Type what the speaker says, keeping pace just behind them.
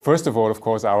First of all, of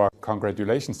course, our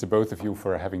congratulations to both of you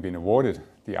for having been awarded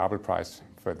the Abel Prize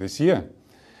for this year.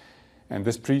 And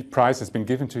this prize has been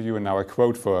given to you in our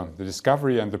quote for the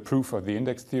discovery and the proof of the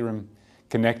index theorem,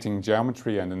 connecting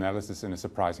geometry and analysis in a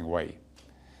surprising way.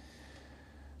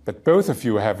 But both of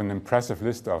you have an impressive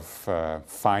list of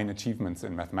fine achievements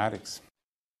in mathematics.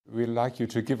 We'd like you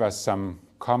to give us some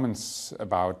comments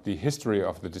about the history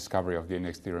of the discovery of the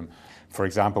index theorem. For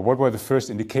example, what were the first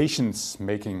indications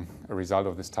making a result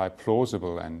of this type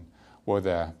plausible, and were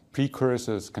there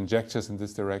precursors, conjectures in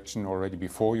this direction already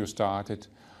before you started?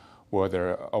 Were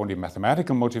there only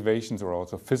mathematical motivations or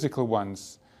also physical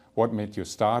ones? What made you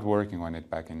start working on it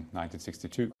back in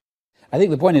 1962? I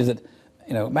think the point is that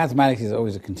mathematics is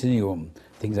always a continuum.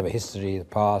 Things have a history, the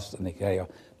past, and they carry on.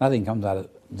 Nothing comes out of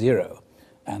zero.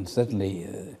 And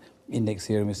certainly, index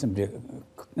theorem is simply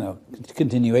a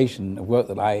continuation of work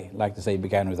that I like to say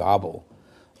began with Abel.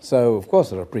 So, of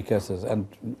course, there are precursors and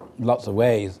lots of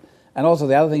ways. And also,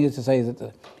 the other thing is to say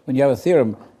that when you have a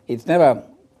theorem, it's never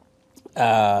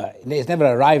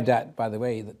arrived at by the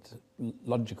way that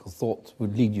logical thought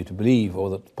would lead you to believe,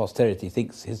 or that posterity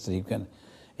thinks history can.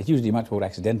 It's usually much more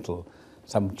accidental,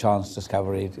 some chance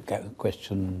discovery,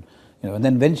 question, and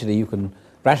then eventually you can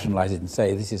rationalize it and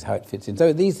say this is how it fits in.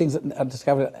 So these things that are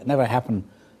discovered never happen,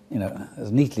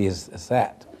 as neatly as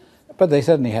that. But they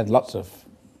certainly had lots of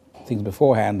things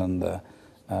beforehand, and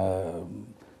in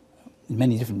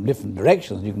many different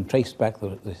directions. You can trace back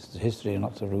the history and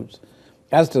lots of routes.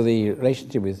 As to the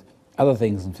relationship with other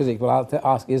things in physics, well,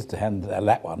 I'll ask Iz to handle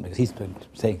that one, because he's been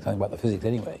saying something about the physics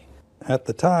anyway. At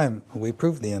the time we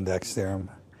proved the index theorem,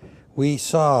 we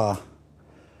saw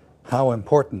how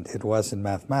important it was in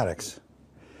mathematics,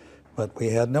 but we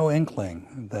had no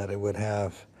inkling that it would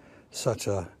have such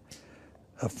an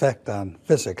effect on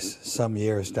physics some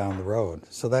years down the road.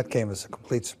 So that came as a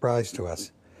complete surprise to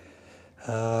us.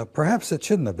 Perhaps it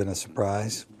shouldn't have been a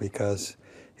surprise, because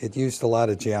it used a lot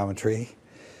of geometry.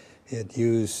 It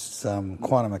used some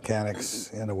quantum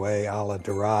mechanics in a way a la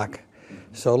Dirac.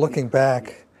 So looking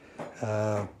back,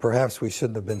 perhaps we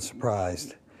shouldn't have been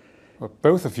surprised. Well,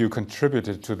 both of you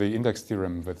contributed to the index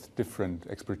theorem with different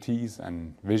expertise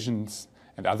and visions,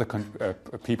 and other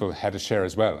people had a share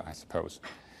as well, I suppose.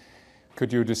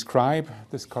 Could you describe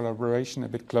this collaboration a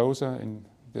bit closer, in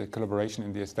the collaboration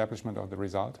in the establishment of the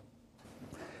result?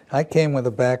 I came with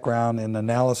a background in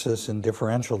analysis and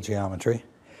differential geometry.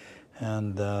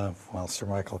 And, well, Sir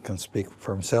Michael can speak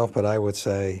for himself, but I would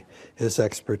say his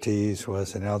expertise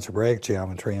was in algebraic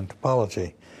geometry and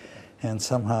topology. And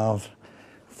somehow,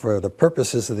 for the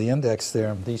purposes of the index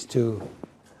theorem, these two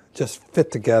just fit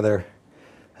together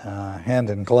hand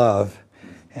in glove.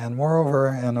 And moreover,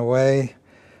 in a way,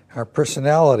 our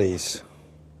personalities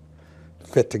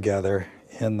fit together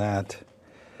in that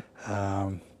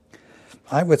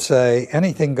I would say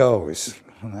anything goes.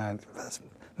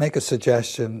 Make a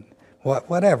suggestion,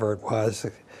 whatever it was,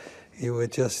 you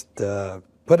would just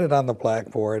put it on the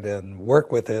blackboard and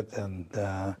work with it, and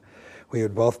we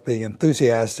would both be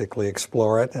enthusiastically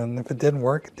explore it, and if it didn't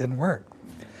work, it didn't work.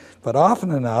 But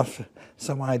often enough,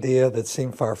 some idea that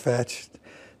seemed far-fetched,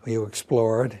 we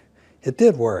explored, it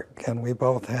did work, and we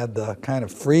both had the kind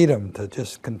of freedom to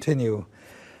just continue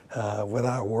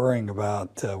without worrying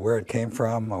about where it came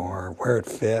from or where it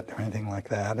fit or anything like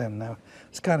that. And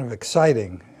it's kind of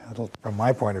exciting, from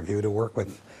my point of view, to work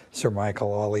with Sir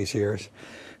Michael all these years.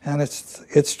 And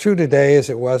it's true today as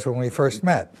it was when we first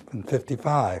met in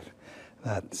 '55,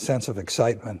 that sense of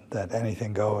excitement that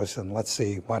anything goes, and let's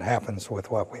see what happens with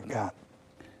what we've got.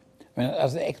 I mean,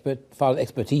 as far as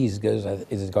expertise goes,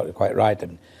 Iz got it quite right.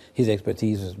 And his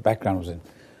expertise, his background was in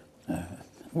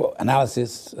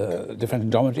analysis, differential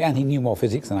geometry, and he knew more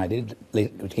physics than I did,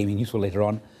 which became useful later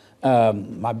on.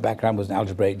 My background was in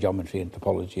algebraic geometry and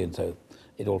topology, and so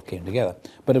it all came together.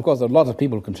 But of course, a lot of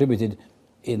people contributed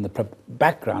in the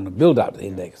background and build out the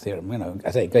index theorem.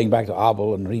 I say, going back to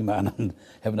Abel and Riemann and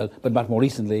heaven knows, but much more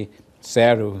recently,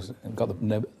 Serre, who got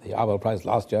the Abel Prize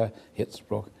last year,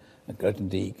 Hitzbrook, and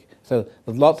Grothendieck. So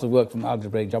there's lots of work from the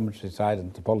algebraic geometry side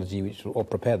and topology, which all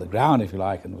prepared the ground, if you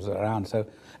like, and was around. So,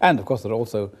 and of course, there are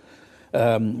also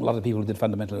a lot of people who did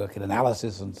fundamental work in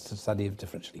analysis and study of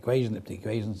differential equations, elliptic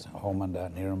equations, Hohmann,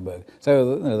 Nirenberg.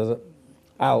 So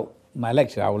my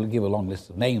lecture, I will give a long list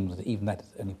of names, even that is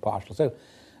only partial. So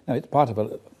it's part of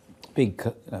a big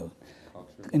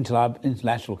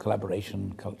international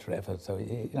collaboration culture effort. So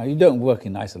you don't work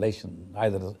in isolation,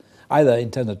 either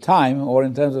in terms of time or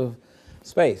in terms of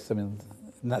space. I mean,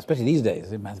 especially these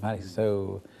days in mathematics,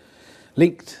 so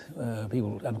linked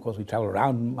people, and of course we travel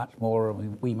around much more.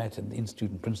 We met at the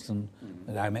Institute in Princeton,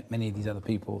 and I met many of these other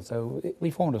people. So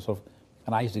we formed a sort of,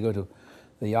 and I used to go to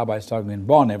the Arbeitstag in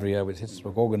Bonn every year, which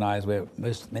Hitzbrook organised, where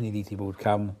many of these people would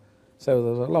come. So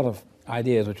there was a lot of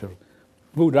ideas which were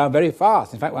moved around very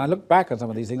fast. In fact, when I look back on some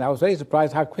of these things, I was very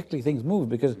surprised how quickly things moved,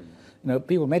 because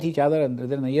people met each other, and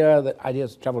within a year the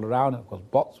ideas travelled around. And of course,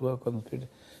 bots work on the.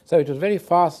 So it was very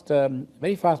fast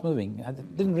moving. I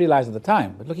didn't realise at the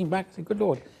time, but looking back, I said, good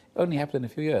Lord, it only happened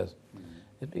in a few years.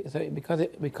 Because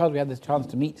we had this chance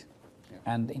to meet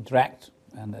and interact,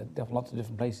 and lots of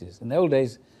different places. In the old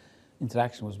days,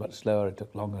 interaction was much slower. It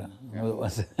took longer. There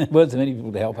weren't so many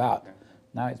people to help out.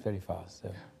 Now it's very fast.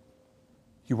 So.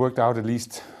 You worked out at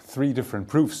least 3 different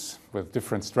proofs with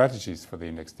different strategies for the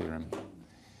index theorem.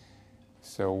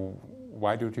 So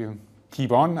why did you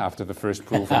keep on after the first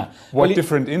proof? What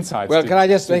different insights? Well, can I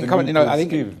just make a comment? I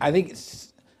think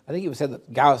it was said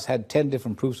that Gauss had 10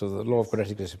 different proofs of the law of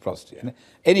quadratic reciprocity. And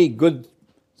any good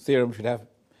theorem should have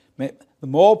the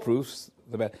more proofs,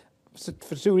 the better.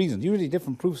 For 2 reasons. Usually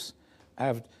different proofs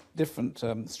have different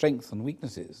strengths and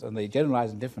weaknesses, and they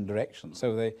generalize in different directions.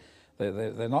 So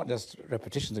they're not just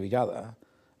repetitions of each other.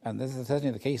 And this is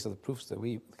certainly the case of the proofs that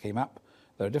we came up.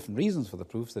 There are different reasons for the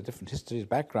proofs, there are different histories,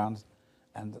 backgrounds,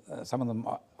 and some of them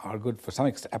are good for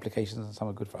some applications and some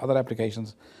are good for other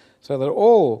applications. So they're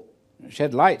all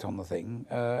shed light on the thing,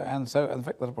 and in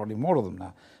fact there are probably more of them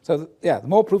now. So the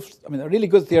more proofs. I mean, a really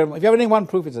good theorem. If you have only one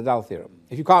proof, it's a dull theorem.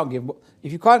 If you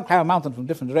can't climb a mountain from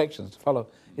different directions, to follow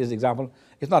his example,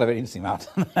 it's not a very interesting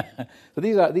mountain. So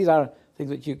these are things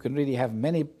that you can really have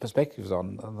many perspectives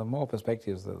on, and the more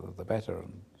perspectives, the better.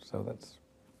 And so that's.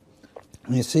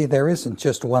 You see, there isn't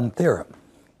just one theorem.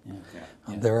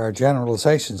 Yeah. There are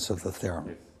generalizations of the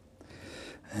theorem.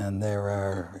 And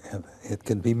it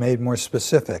can be made more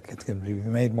specific, it can be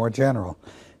made more general.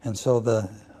 And so the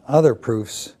other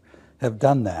proofs have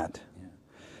done that.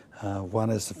 One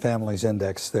is the family's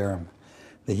index theorem.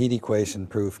 The heat equation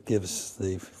proof gives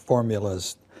the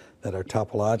formulas that are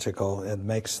topological and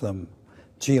makes them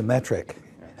geometric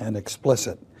and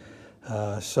explicit.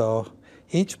 So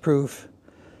each proof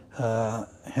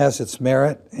has its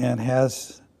merit and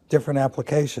has different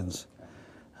applications.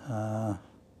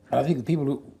 I think the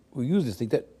people who use this thing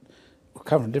that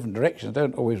come from different directions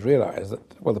don't always realise that,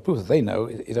 well, the proof that they know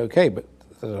is okay, but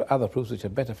there are other proofs which are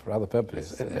better for other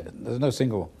purposes. There's no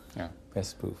single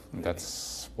best proof. And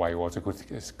that's why you also could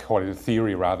call it a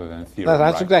theory rather than a theorem.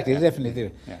 That's right? exactly, it's definitely a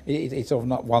theory. It's sort of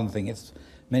not one thing, it's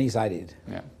many-sided.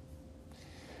 Yeah.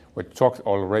 We talked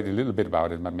already a little bit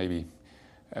about it, but maybe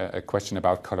a question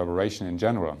about collaboration in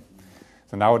general.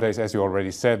 So nowadays, as you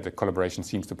already said, the collaboration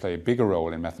seems to play a bigger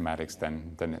role in mathematics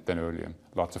than earlier.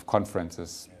 Lots of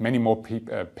conferences, many more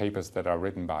papers that are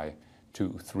written by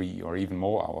 2, 3, or even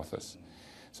more authors.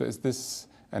 So is this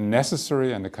a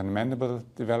necessary and a commendable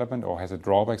development, or has it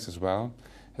drawbacks as well?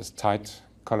 Has tight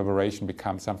collaboration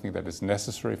become something that is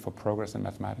necessary for progress in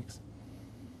mathematics?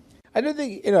 I don't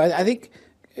think, I think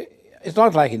it's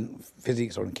not like in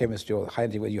physics or in chemistry or high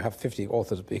energy where you have 50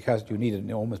 authors because you need an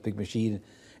enormous big machine.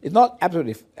 It's not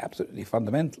absolutely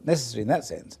fundamental, necessary in that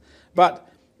sense. But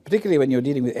particularly when you're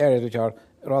dealing with areas which are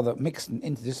rather mixed and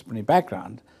interdisciplinary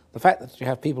background, the fact that you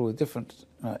have people with different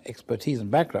expertise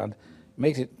and background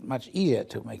makes it much easier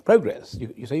to make progress. I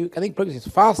think progress is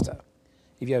faster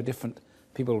if you have different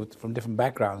people from different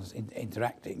backgrounds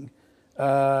interacting.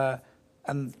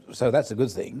 And so that's a good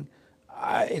thing.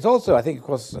 It's also, I think, of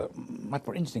course, much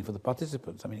more interesting for the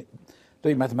participants. I mean,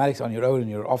 doing mathematics on your own in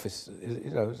your office,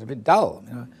 it's a bit dull.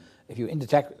 If you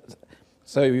interact,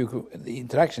 so the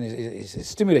interaction is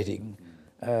stimulating,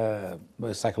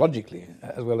 both psychologically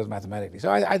as well as mathematically.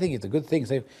 So I think it's a good thing.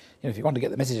 So if you want to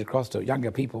get the message across to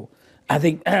younger people, I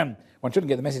think one shouldn't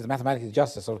get the message that mathematics is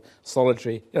just a sort of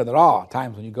solitary. There are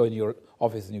times when you go in your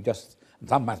office and and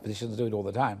some mathematicians do it all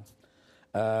the time.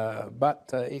 But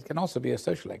it can also be a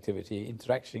social activity,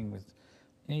 interacting with,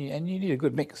 and you need a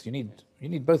good mix. You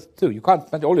need both too. You can't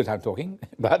spend all your time talking,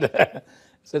 but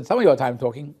so some of your time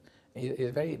talking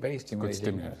is very, very stimulating. Good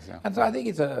stimulus, yeah. And so I think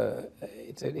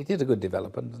it is a good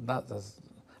development. And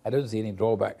I don't see any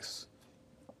drawbacks.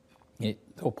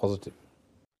 It's all positive.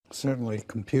 Certainly,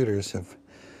 computers have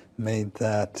made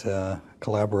that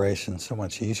collaboration so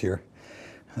much easier.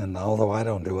 And although I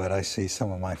don't do it, I see some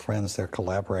of my friends, they're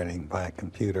collaborating by a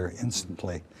computer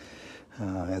instantly.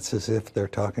 It's as if they're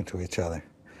talking to each other.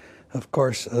 Of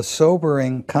course, a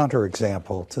sobering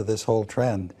counterexample to this whole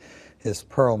trend is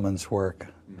Perelman's work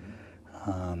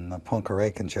on the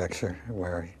Poincare conjecture,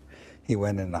 where he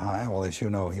went into hiding. Well, as you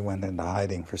know, he went into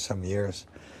hiding for some years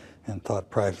and thought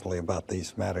privately about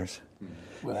these matters.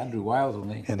 Well, Andrew Wiles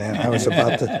only. And I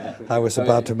was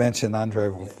about to mention Andre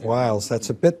Wiles. That's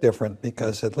a bit different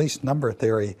because at least number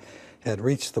theory had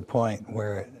reached the point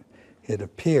where it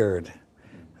appeared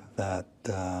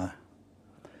that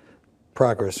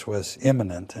progress was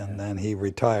imminent, and then he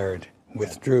retired,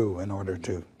 withdrew in order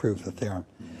to prove the theorem.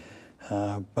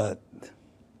 But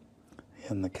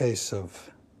in the case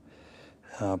of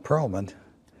Perlman,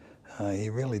 he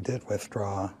really did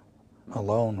withdraw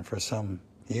alone for some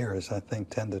years, I think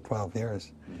 10 to 12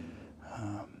 years,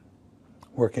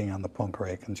 working on the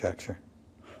Poincare conjecture.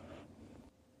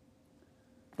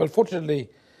 Well, fortunately,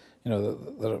 you know,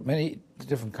 there are many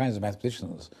different kinds of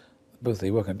mathematicians. Both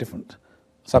they work on different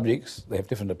subjects, they have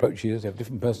different approaches, they have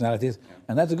different personalities,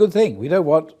 and that's a good thing. We don't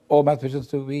want all mathematicians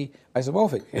to be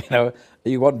isomorphic. You know,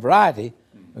 you want variety,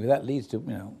 because that leads to,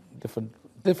 you know,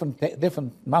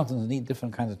 different mountains need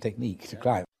different kinds of technique to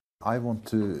climb. I want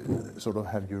to sort of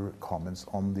have your comments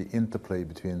on the interplay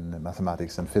between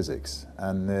mathematics and physics.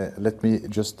 And let me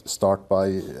just start by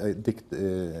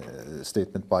a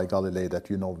statement by Galilei that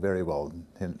you know very well,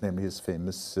 namely his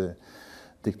famous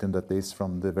dictum that dates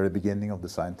from the very beginning of the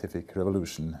scientific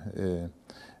revolution,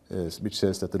 which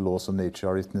says that the laws of nature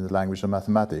are written in the language of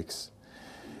mathematics.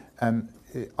 And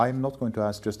I'm not going to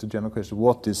ask just a general question,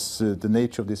 what is the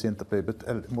nature of this interplay, but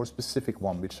a more specific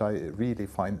one, which I really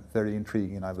find very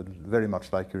intriguing, and I would very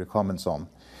much like your comments on.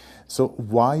 So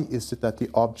why is it that the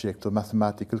object of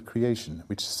mathematical creation,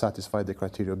 which satisfy the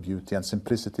criteria of beauty and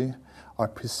simplicity, are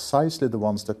precisely the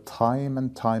ones that time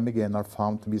and time again are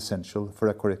found to be essential for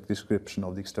a correct description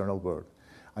of the external world?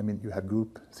 I mean, you have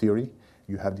group theory,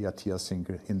 you have the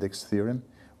Atiyah index theorem.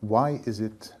 Why is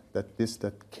it that this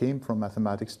that came from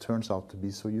mathematics turns out to be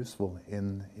so useful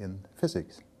in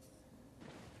physics?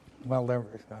 Well, there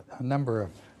are a number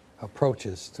of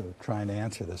approaches to trying to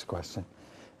answer this question,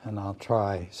 and I'll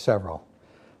try several.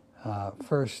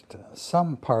 First,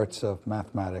 some parts of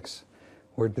mathematics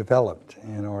were developed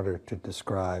in order to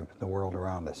describe the world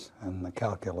around us, and the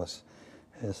calculus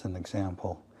is an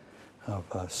example of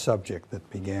a subject that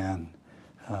began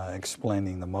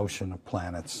explaining the motion of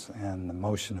planets and the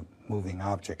motion of moving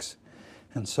objects.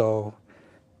 And so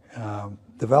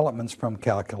developments from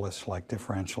calculus like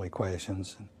differential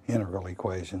equations, integral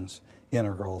equations,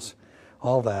 integrals,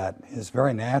 all that is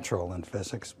very natural in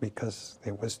physics because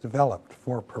it was developed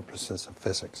for purposes of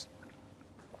physics.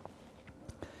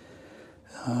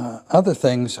 Other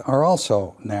things are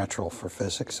also natural for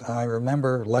physics. I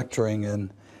remember lecturing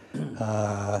in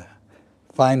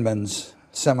Feynman's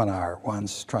seminar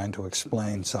once, trying to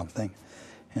explain something,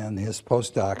 and his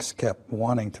postdocs kept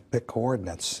wanting to pick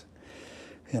coordinates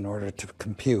in order to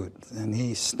compute, and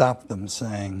he stopped them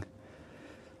saying,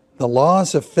 the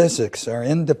laws of physics are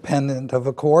independent of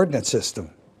a coordinate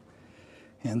system.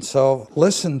 And so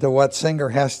listen to what Singer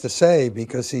has to say,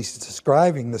 because he's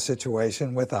describing the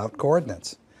situation without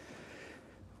coordinates.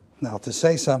 Now, to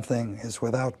say something is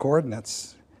without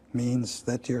coordinates means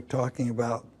that you're talking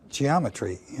about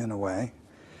geometry in a way.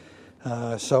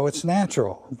 So it's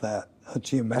natural that a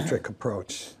geometric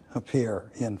approach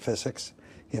appear in physics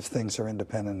if things are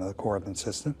independent of the coordinate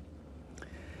system.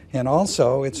 And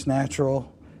also it's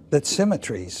natural that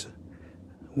symmetries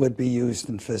would be used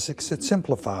in physics. It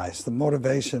simplifies. The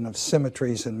motivation of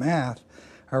symmetries in math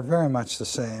are very much the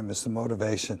same as the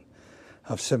motivation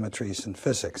of symmetries in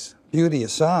physics. Beauty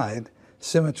aside,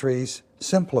 symmetries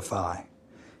simplify.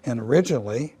 And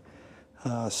originally,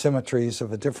 symmetries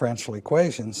of a differential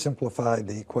equation simplified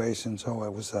the equations. Oh,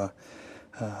 it was a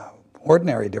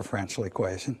ordinary differential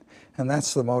equation, and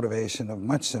that's the motivation of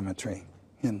much symmetry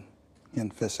in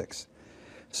physics.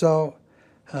 So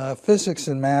physics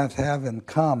and math have in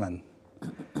common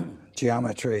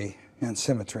geometry and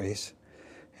symmetries,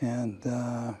 and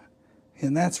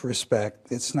in that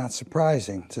respect, it's not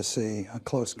surprising to see a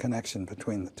close connection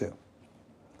between the two.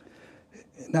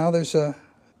 Now, there's a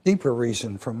deeper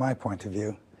reason from my point of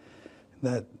view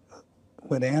that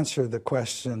would answer the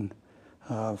question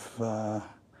of,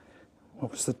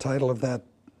 what was the title of that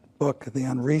book, The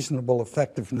Unreasonable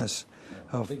Effectiveness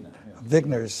of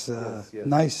Wigner's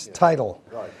nice title.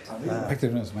 Right.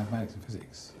 Effectiveness of mathematics and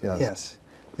physics. Yes,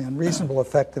 The Unreasonable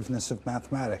Effectiveness of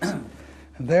Mathematics.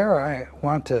 And there I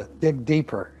want to dig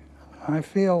deeper. I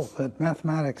feel that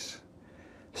mathematics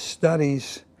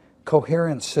studies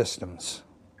coherent systems.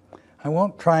 I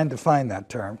won't try and define that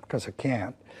term because I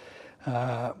can't,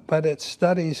 but it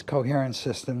studies coherent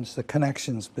systems, the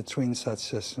connections between such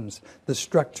systems, the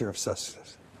structure of such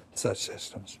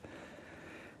systems.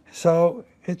 So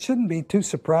it shouldn't be too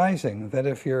surprising that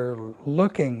if you're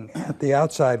looking at the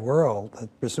outside world that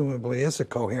presumably is a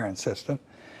coherent system,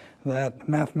 that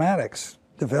mathematics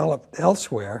developed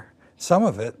elsewhere, some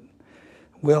of it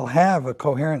will have a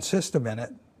coherent system in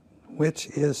it, which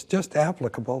is just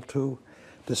applicable to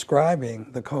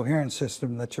describing the coherent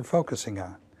system that you're focusing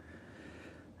on.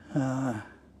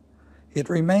 it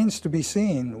remains to be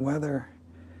seen whether,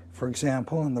 for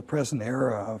example, in the present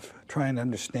era of trying to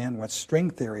understand what string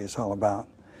theory is all about,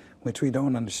 which we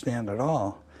don't understand at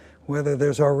all, whether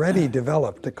there's already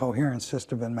developed a coherent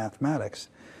system in mathematics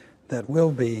that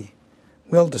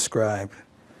will describe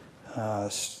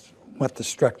what the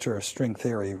structure of string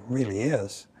theory really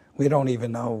is. We don't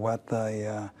even know what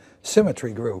the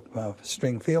symmetry group of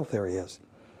string field theory is.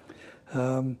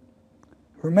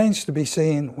 Remains to be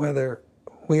seen whether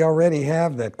we already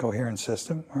have that coherent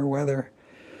system, or whether,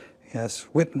 as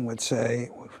Witten would say,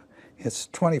 it's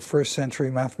 21st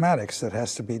century mathematics that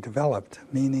has to be developed,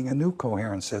 meaning a new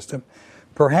coherent system,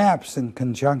 perhaps in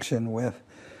conjunction with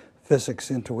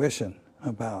physics intuition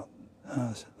about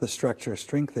the structure of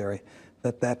string theory,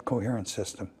 that coherent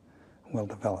system will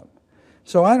develop.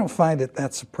 So I don't find it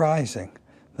that surprising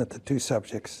that the two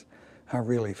subjects are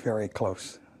really very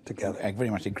close together. I very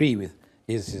much agree with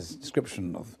his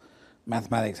description of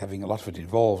mathematics having a lot of it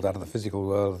evolved out of the physical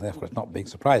world, and therefore it's not big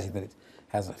surprising that it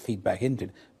has a feedback into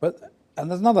it. And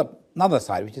there's another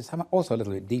side, which is also a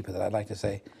little bit deeper, that I'd like to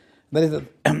say. That is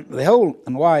that the whole,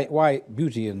 and why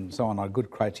beauty and so on are good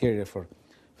criteria for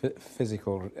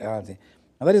physical reality.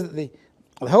 And that is that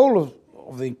the whole of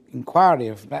the inquiry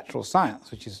of natural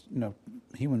science, which is,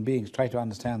 human beings try to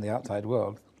understand the outside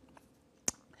world,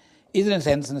 is in a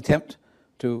sense an attempt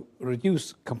to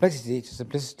reduce complexity to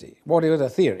simplicity. What is a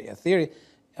theory? A theory,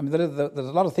 there's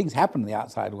a lot of things happen in the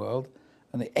outside world,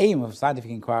 and the aim of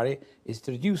scientific inquiry is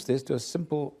to reduce this to a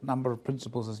simple number of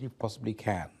principles as you possibly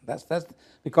can. That's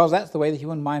because that's the way the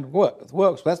human mind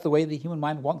works. That's the way the human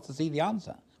mind wants to see the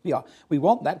answer. We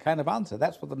want that kind of answer.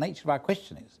 That's what the nature of our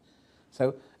question is.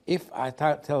 So if I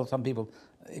tell some people,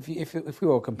 if we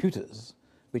were computers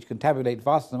which can tabulate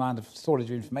vast amount of storage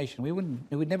of information, we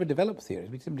would never develop theories.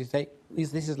 We'd simply say,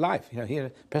 this is life. Here,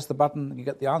 press the button, you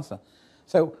get the answer.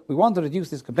 So we want to reduce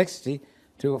this complexity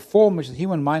to a form which the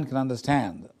human mind can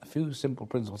understand, a few simple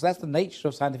principles. That's the nature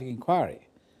of scientific inquiry,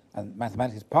 and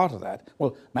mathematics is part of that.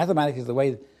 Well, mathematics is the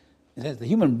way, the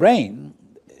human brain,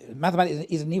 mathematics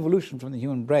is an evolution from the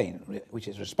human brain, which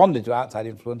has responded to outside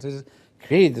influences,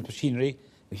 created the machinery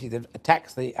which it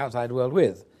attacks the outside world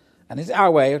with. And it's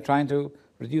our way of trying to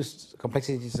reduce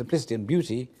complexity to simplicity, and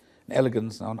beauty and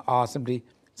elegance are simply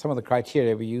some of the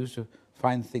criteria we use to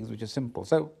find things which are simple.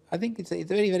 So I think it's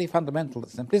very, very fundamental that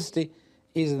simplicity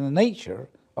is in the nature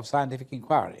of scientific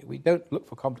inquiry. We don't look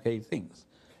for complicated things.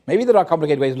 Maybe there are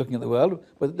complicated ways of looking at the world,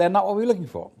 but they're not what we're looking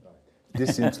for.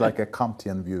 This seems like a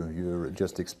Kantian view you're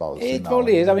just espousing. It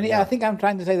probably is. I think I'm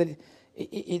trying to say that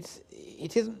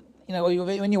it isn't,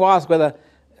 when you ask whether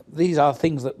these are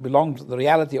things that belong to the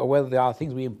reality or whether they are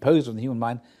things we impose on the human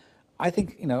mind, I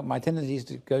think, my tendency is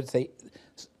to go to say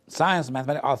science and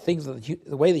mathematics are things that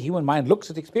the way the human mind looks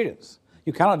at experience.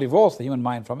 You cannot divorce the human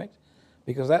mind from it,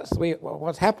 because that's the way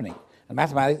what's happening. And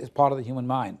mathematics is part of the human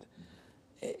mind.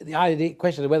 The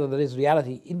question of whether there is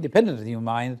reality independent of the human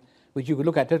mind, which you could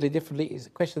look at totally differently, is a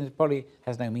question that probably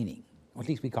has no meaning. Or at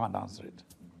least we can't answer it.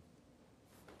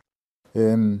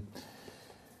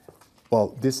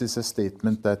 Well, this is a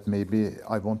statement that maybe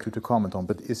I want you to comment on,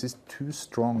 but is it too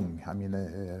strong,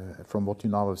 from what you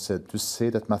now have said, to say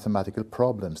that mathematical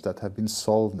problems that have been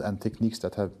solved and techniques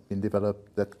that have been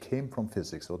developed that came from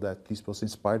physics, or that at least was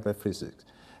inspired by physics,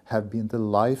 have been the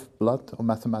lifeblood of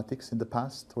mathematics in the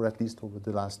past, or at least over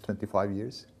the last 25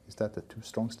 years? Is that a too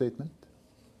strong statement?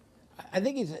 I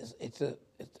think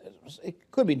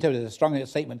it could be interpreted as a strong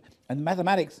statement. And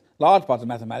mathematics, large parts of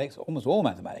mathematics, almost all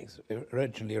mathematics,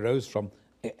 originally arose from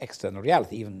external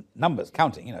reality, even numbers,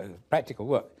 counting, practical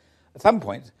work. At some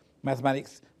point,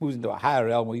 mathematics moves into a higher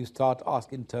realm where you start to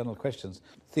ask internal questions.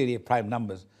 The theory of prime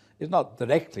numbers is not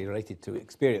directly related to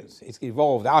experience. It's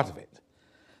evolved out of it.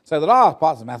 So there are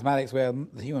parts of mathematics where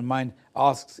the human mind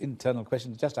asks internal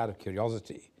questions just out of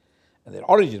curiosity. And their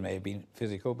origin may have been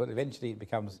physical, but eventually it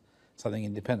becomes something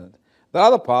independent. There are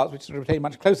other parts which retain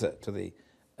much closer to the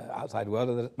outside world,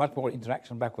 and there's much more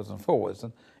interaction backwards and forwards.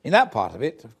 And in that part of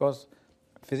it, of course,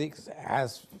 physics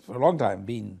has for a long time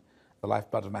been the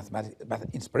lifeblood of mathematics,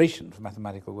 inspiration for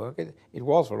mathematical work. It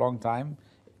was for a long time.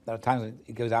 There are times when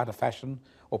it goes out of fashion,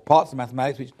 or parts of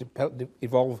mathematics which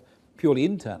evolve purely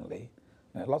internally.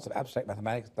 Lots of abstract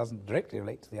mathematics doesn't directly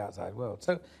relate to the outside world.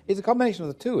 So it's a combination of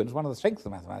the two, and it's one of the strengths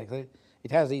of mathematics.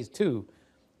 It has these two,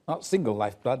 not single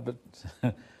lifeblood,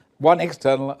 but one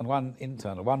external and one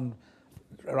internal, one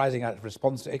arising out of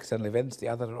response to external events, the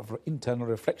other of internal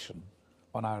reflection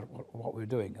on what we're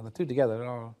doing. And the two together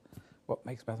are what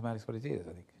makes mathematics what it is,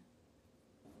 I think.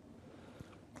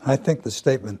 I think the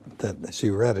statement that, as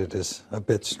you read it, is a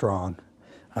bit strong.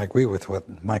 I agree with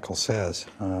what Michael says.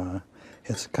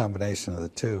 It's a combination of the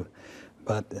two.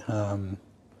 But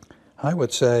I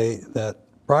would say that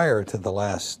prior to the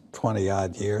last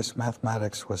 20-odd years,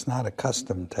 mathematics was not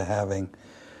accustomed to having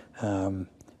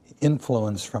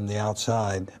influence from the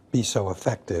outside be so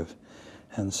effective.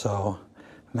 And so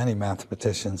many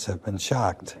mathematicians have been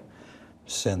shocked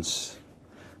since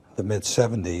the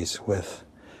mid-70s with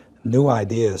new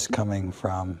ideas coming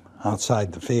from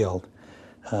outside the field.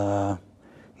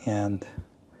 And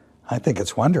I think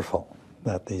it's wonderful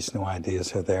that these new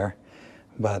ideas are there.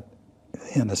 But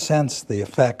in a sense, the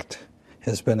effect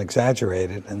has been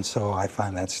exaggerated, and so I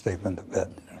find that statement a bit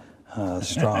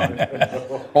strong.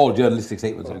 All journalistic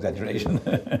statements are exaggeration.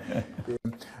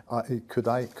 Could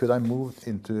I move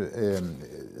into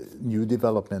new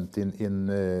development in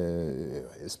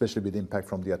especially with impact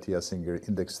from the Atiyah-Singer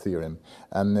index theorem?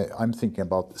 And I'm thinking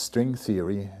about string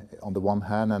theory on the one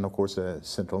hand, and of course a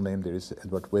central name there is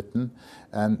Edward Witten,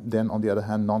 and then on the other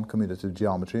hand non-commutative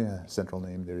geometry, a central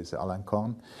name there is Alan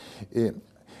Kahn.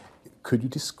 Could you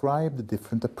describe the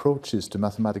different approaches to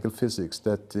mathematical physics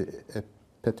that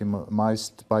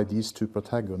epitomized by these two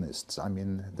protagonists? I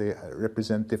mean, they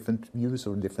represent different views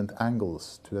or different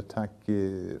angles to attack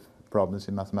problems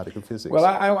in mathematical physics. Well,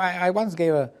 I once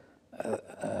gave a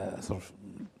sort of,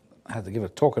 I had to give a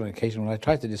talk on an occasion when I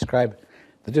tried to describe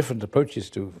the different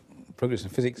approaches to progress in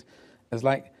physics as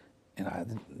like, you know,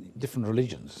 different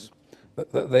religions.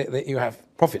 You have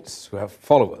prophets who have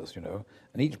followers, you know,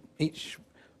 and each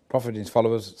prophet and his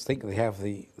followers think they have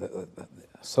the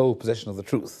sole possession of the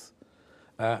truth.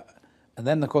 And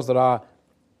then, of course, there are,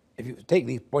 if you take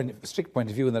the strict point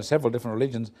of view, and there are several different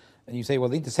religions, and you say, well,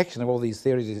 the intersection of all these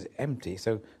theories is empty,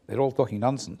 so they're all talking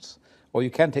nonsense. Or you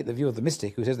can take the view of the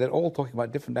mystic, who says they're all talking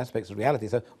about different aspects of reality,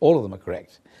 so all of them are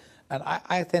correct. And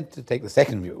I tend to take the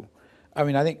second view. I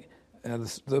mean, I think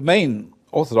the main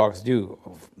orthodox view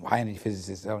of high-energy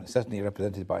physicists are certainly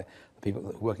represented by the people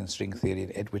who work in string theory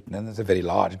and Ed Witten, and there's a very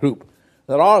large group.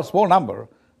 There are a small number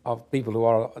of people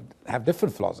who have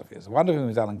different philosophies, one of whom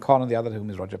is Alan Kahn and the other of whom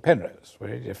is Roger Penrose,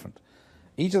 very different.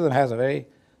 Each of them has a very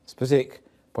specific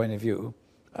point of view,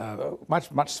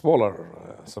 much smaller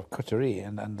sort of coterie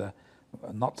and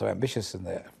not so ambitious in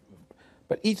there.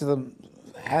 But each of them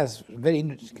has very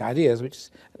interesting ideas, which,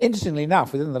 interestingly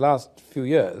enough, within the last few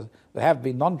years, there have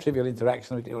been non-trivial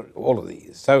interactions with all of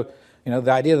these. So, you know,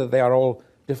 the idea that they are all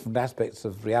different aspects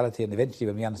of reality, and eventually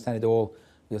when we understand it all,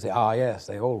 we'll say, ah, yes,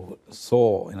 they all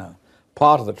saw, you know,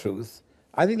 part of the truth.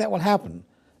 I think that will happen.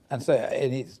 And so,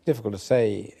 and it's difficult to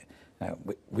say, you know,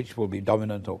 which will be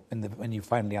dominant, or when you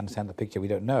finally understand the picture, we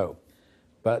don't know.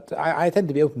 But I tend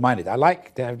to be open-minded. I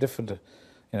like to have different,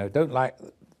 you know, don't like.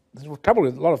 The trouble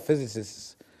with a lot of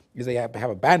physicists is they have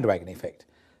a bandwagon effect.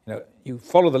 You know, you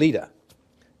follow the leader,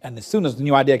 and as soon as the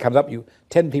new idea comes up,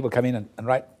 10 people come in and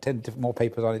write 10 more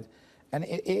papers on it, and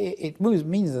it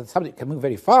means that the subject can move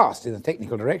very fast in a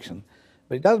technical direction,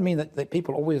 but it doesn't mean that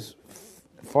people always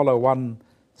follow one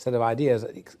set of ideas,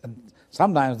 and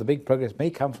sometimes the big progress may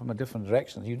come from a different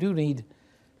direction. You do need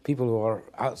people who are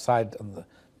outside and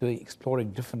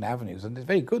exploring different avenues, and it's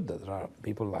very good that there are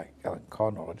people like Alan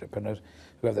Kahn or Roger Penrose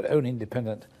who have their own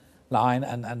independent line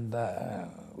and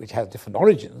which has different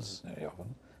origins very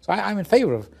often. So I'm in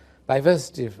favour of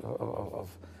diversity of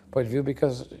point of view,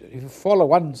 because if you follow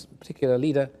one particular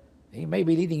leader, he may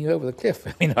be leading you over the cliff.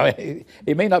 I mean,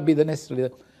 it may not be necessarily.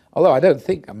 Although I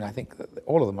think that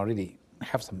all of them are really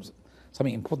have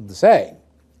something important to say.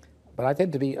 But I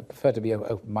prefer to be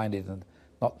open-minded and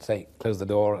not say close the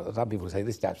door. Some people say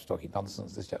this chap's talking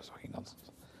nonsense, this chap's talking nonsense.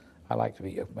 I like to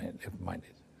be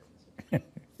open-minded.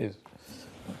 Yes.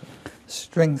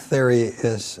 String theory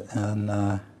is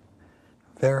a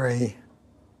very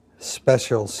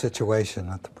special situation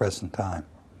at the present time.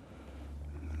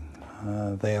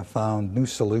 They have found new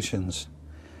solutions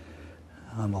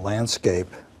on the landscape,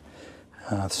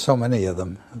 so many of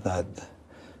them that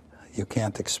you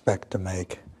can't expect to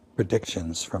make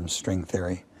predictions from string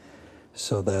theory,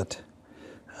 so that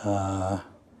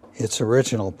its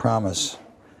original promise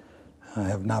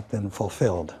have not been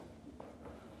fulfilled.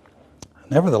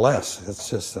 Nevertheless, it's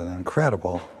just an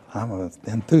incredible, I'm an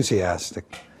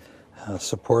enthusiastic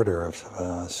supporter of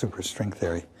superstring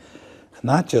theory,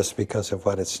 not just because of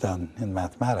what it's done in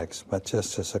mathematics, but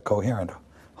just as a coherent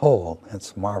whole.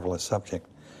 It's a marvelous subject.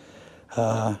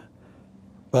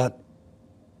 But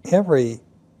every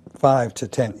 5 to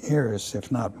 10 years,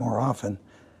 if not more often,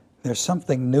 there's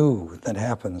something new that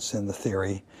happens in the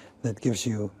theory that gives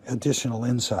you additional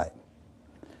insight.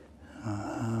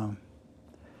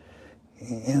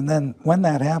 And then when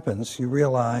that happens, you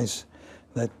realize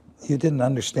that you didn't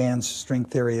understand string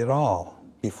theory at all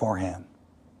beforehand.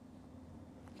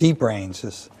 D-branes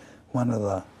is one of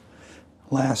the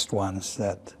last ones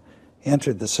that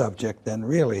entered the subject and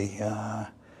really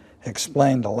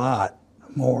explained a lot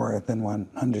more than one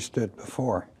understood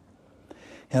before.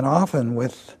 And often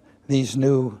with these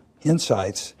new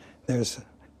insights, there's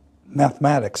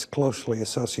mathematics closely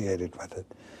associated with it.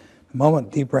 The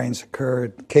moment deep brains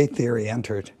occurred, K-theory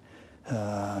entered,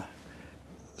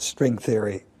 string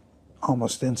theory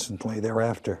almost instantly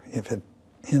thereafter, if it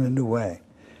in a new way.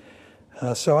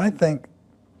 So I think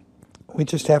we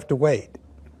just have to wait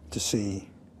to see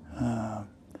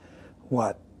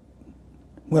what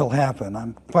will happen.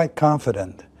 I'm quite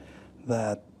confident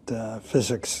that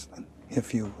physics,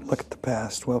 if you look at the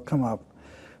past, will come up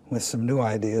with some new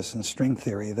ideas in string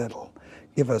theory that'll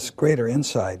give us greater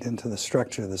insight into the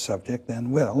structure of the subject,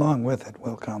 and along with it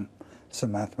will come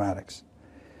some mathematics.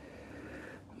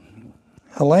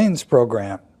 Elaine's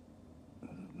program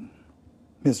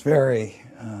is very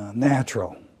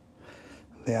natural.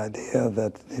 The idea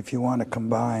that if you want to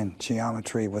combine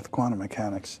geometry with quantum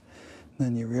mechanics,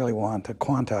 then you really want to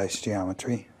quantize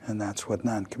geometry, and that's what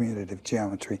non-commutative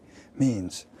geometry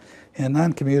means. And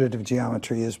non-commutative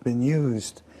geometry has been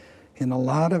used in a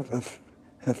lot of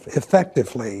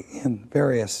effectively in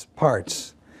various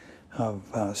parts of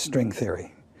string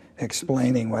theory,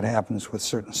 explaining what happens with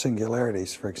certain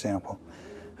singularities, for example.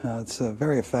 It's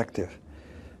very effective.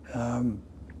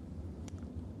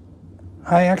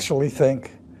 I actually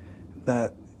think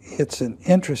that it's an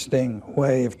interesting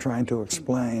way of trying to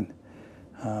explain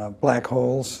black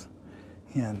holes,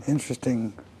 and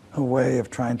interesting way of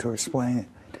trying to explain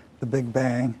the Big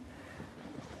Bang.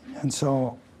 And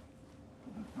so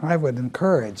I would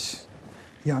encourage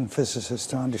young physicists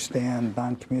to understand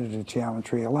non-commutative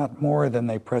geometry a lot more than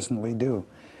they presently do.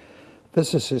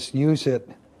 Physicists use it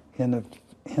in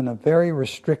a very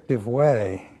restrictive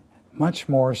way, much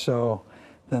more so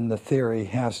than the theory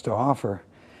has to offer.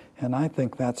 And I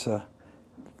think that's a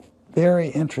very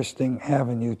interesting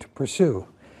avenue to pursue.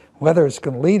 Whether it's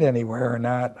going to lead anywhere or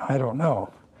not, I don't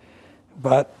know.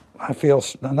 But I feel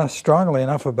strongly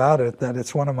enough about it that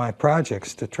it's one of my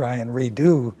projects to try and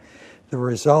redo the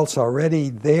results already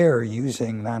there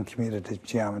using non-commutative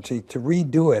geometry, to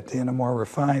redo it in a more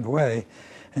refined way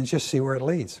and just see where it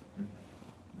leads.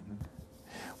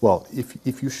 Well,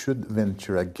 if you should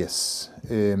venture a guess,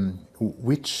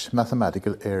 which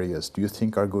mathematical areas do you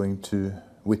think are going to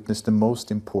witness the most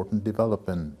important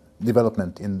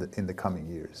development in the coming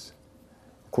years?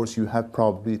 Of course, you have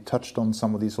probably touched on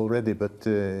some of these already, but...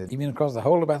 You mean across the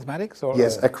whole of mathematics? Or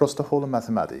yes, across the whole of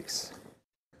mathematics.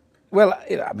 Well,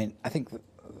 I mean, I think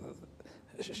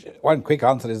one quick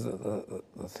answer is the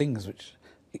things which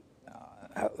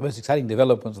the most exciting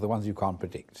developments are the ones you can't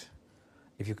predict.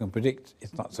 If you can predict,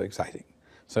 it's not so exciting.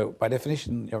 So by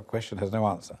definition, your question has no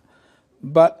answer.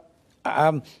 But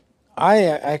I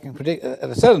can predict at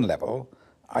a certain level.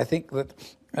 I think that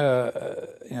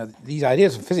these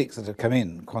ideas of physics that have come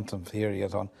in, quantum theory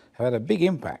and so on, have had a big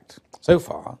impact so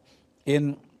far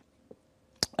in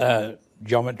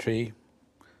geometry,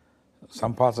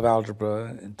 some parts of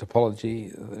algebra, in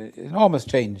topology. Enormous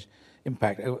change,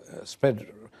 impact, spread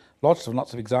lots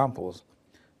of examples.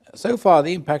 So far,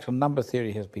 the impact on number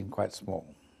theory has been quite small.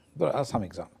 There are some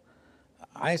examples.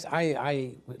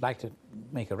 I would like to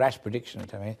make a rash prediction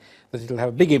that it'll have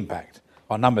a big impact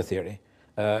on number theory.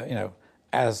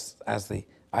 As the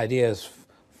ideas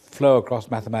flow across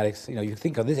mathematics, you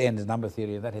think of this end as number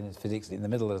theory, and that end is physics, in the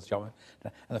middle is geometry,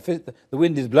 and the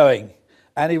wind is blowing,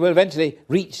 and it will eventually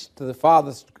reach to the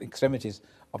farthest extremities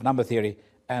of number theory,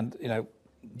 and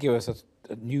give us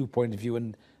a new point of view.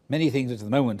 And many things which at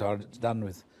the moment are done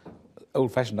with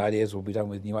old-fashioned ideas will be done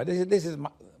with new ideas. This is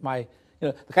my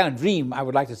the kind of dream I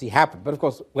would like to see happen. But of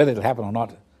course, whether it'll happen or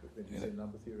not. When you say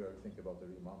number theory, I think about the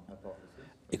Riemann hypothesis.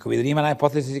 It could be the Riemann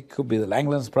hypothesis. It could be the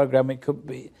Langlands program. It could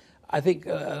be, I think,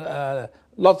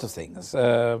 lots of things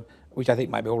which I think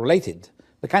might be all related.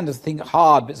 The kind of thing,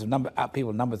 hard bits of number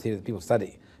theory that people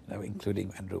study,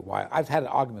 including Andrew Wiles. I've had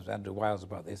arguments with Andrew Wiles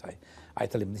about this. I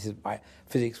tell him this is my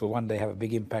physics will one day have a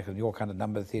big impact on your kind of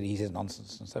number theory. He says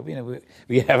nonsense, and so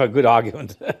we have a good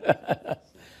argument.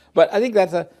 But I think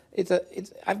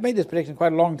I've made this prediction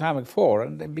quite a long time before,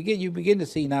 and you begin to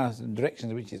see now some directions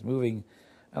in which it's moving,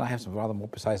 and I have some rather more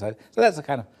precise ideas. So that's a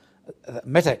kind of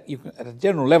meta. At a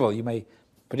general level, you may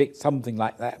predict something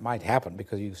like that might happen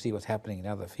because you see what's happening in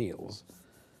other fields.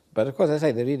 But of course, as I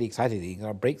say, the really exciting things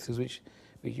are breakthroughs which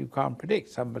you can't predict.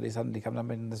 Somebody suddenly comes up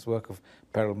in this work of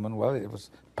Perelman. Well, it was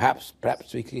perhaps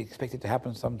we could expect it to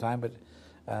happen sometime, but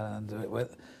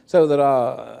so there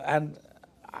are, and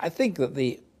I think that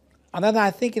and then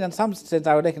I think in some sense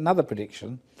I would make another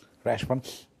prediction, rash one,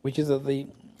 which is that the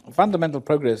fundamental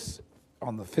progress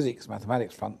on the physics,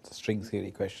 mathematics front, the string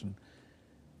theory question,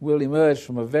 will emerge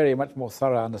from a very much more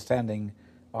thorough understanding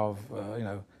of,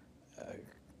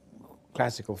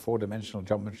 classical four-dimensional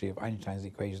geometry of Einstein's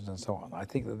equations and so on. I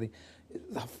think that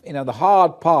the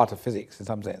hard part of physics, in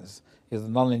some sense, is the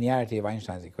nonlinearity of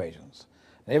Einstein's equations.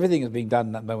 And everything that's being done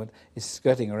at that moment is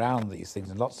skirting around these things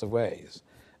in lots of ways,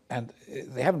 and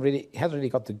they hasn't really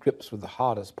got to grips with the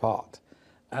hardest part.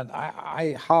 And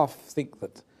I half think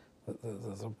that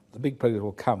the big progress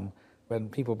will come when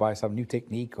people, by some new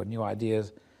technique or new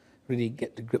ideas, really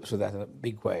get to grips with that in a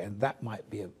big way. And that might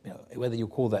be, whether you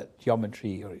call that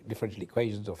geometry or differential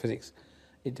equations or physics,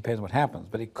 it depends what happens.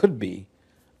 But it could be,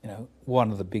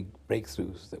 one of the big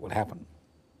breakthroughs that will happen.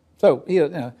 So,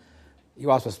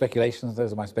 you asked for speculations,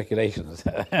 those are my speculations.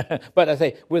 But I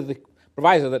say, with the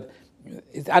proviso that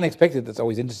it's unexpected, that's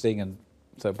always interesting, and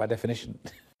so by definition.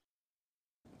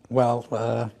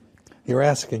 Well, you're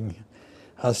asking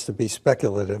us to be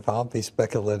speculative. I'll be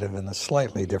speculative in a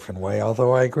slightly different way,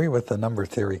 although I agree with the number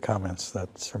theory comments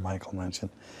that Sir Michael mentioned,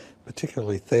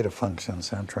 particularly theta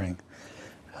functions entering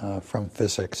from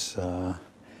physics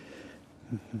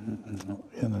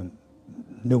in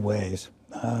new ways.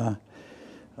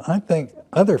 I think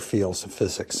other fields of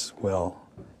physics will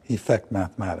affect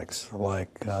mathematics,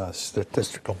 like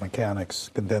statistical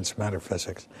mechanics, condensed matter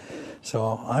physics.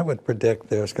 So I would predict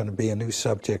there's going to be a new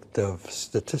subject of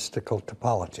statistical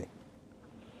topology.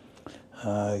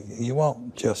 You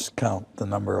won't just count the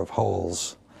number of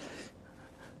holes,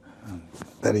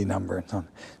 Betty number and so on,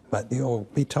 but you'll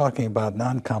be talking about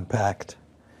non-compact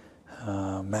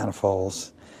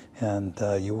manifolds, and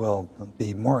you will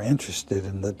be more interested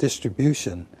in the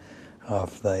distribution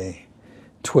of the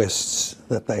twists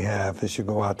that they have as you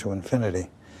go out to infinity.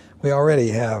 We already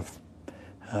have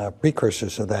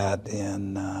precursors of that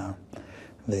in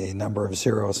the number of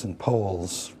zeros and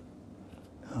poles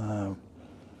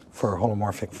for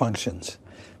holomorphic functions.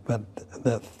 But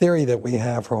the theory that we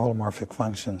have for holomorphic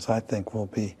functions, I think, will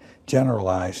be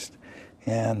generalized,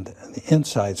 and the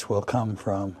insights will come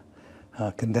from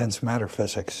condensed matter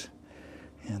physics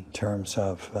in terms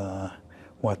of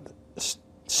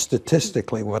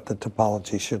statistically what the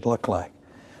topology should look like.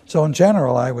 So in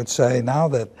general, I would say now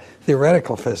that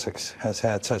theoretical physics has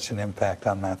had such an impact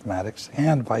on mathematics,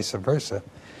 and vice versa,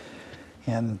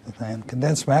 and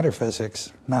condensed matter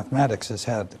physics, mathematics has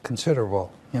had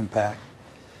considerable impact.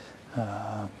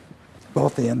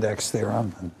 Both the index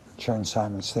theorem and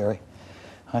Chern-Simons theory,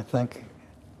 I think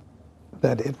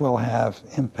that it will have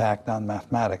impact on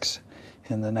mathematics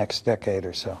in the next decade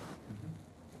or so.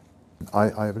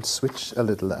 I will switch a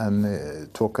little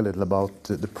and talk a little about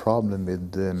the problem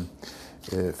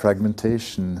with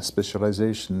fragmentation,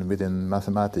 specialization within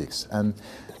mathematics. And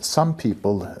some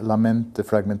people lament the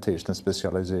fragmentation and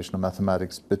specialization of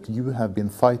mathematics, but you have been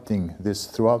fighting this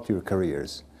throughout your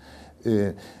careers.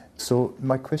 So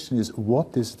my question is,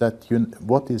 what is it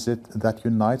that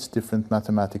unites different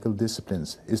mathematical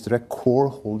disciplines? Is there a core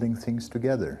holding things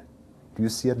together? Do you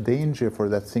see a danger for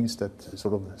that things that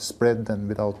sort of spread and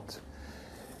without?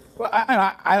 Well,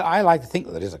 I like to think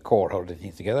that there is a core holding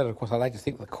things together. Of course, I like to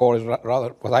think the core is rather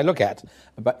what I look at,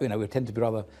 but we tend to be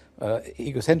rather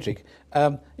egocentric.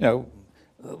 The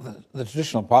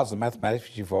traditional parts of mathematics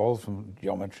which evolved from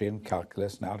geometry and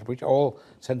calculus and algebra, which all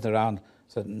center around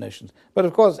certain notions. But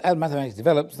of course, as mathematics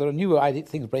develops, there are new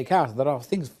things break out. There are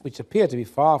things which appear to be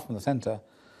far from the center,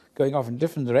 going off in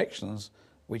different directions,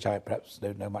 which I perhaps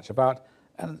don't know much about,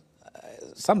 and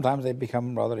sometimes they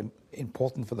become rather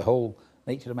important for the whole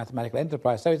nature of mathematical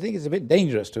enterprise. So I think it's a bit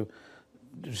dangerous to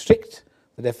restrict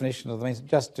the definition of the main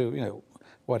just to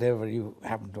whatever you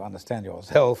happen to understand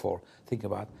yourself or think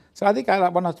about. So I think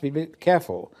one has to be a bit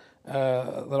careful. There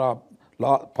are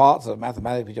parts of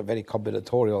mathematics which are very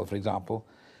combinatorial, for example,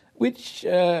 which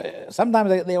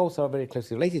sometimes they also are very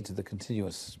closely related to the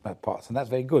continuous parts, and that's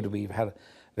very good. We've had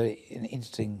very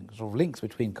interesting sort of links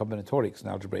between combinatorics and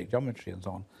algebraic geometry and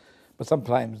so on, but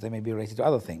sometimes they may be related to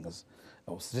other things,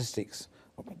 or statistics,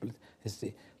 or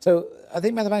history. So I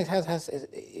think mathematics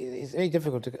is very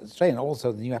difficult to constrain.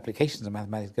 Also, the new applications of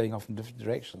mathematics going off in different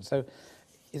directions. So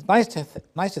it's nice to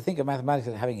think of mathematics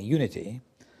as having a unity,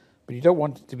 but you don't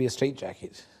want it to be a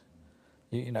straitjacket.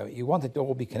 You want it to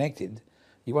all be connected.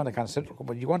 You want a kind of central,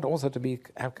 but you want also to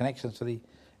have connections to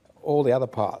all the other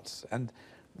parts. And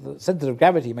the center of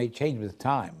gravity may change with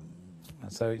time,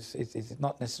 and so it's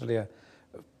not necessarily a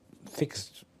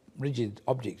fixed, rigid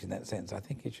object in that sense. I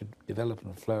think it should develop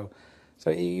and flow. So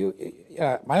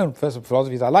my own personal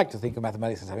philosophy is I like to think of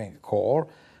mathematics as having a core,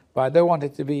 but I don't want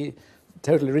it to be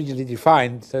totally rigidly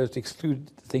defined so as to exclude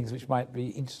things which might be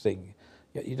interesting.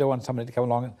 You don't want somebody to come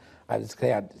along. I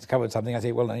discovered something, I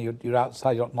say, well, no, you're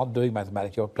outside, you're not doing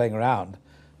mathematics, you're playing around.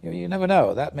 You never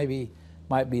know. That might be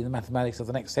the mathematics of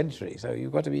the next century. So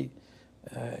you've got to be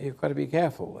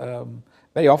careful.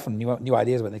 Very often, new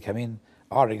ideas when they come in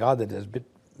are regarded as a bit,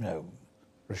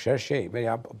 recherche, very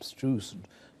abstruse, and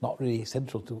not really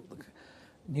central to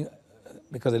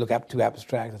because they look too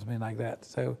abstract or something like that.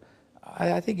 So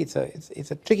I think it's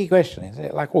a tricky question.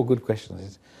 It's like all good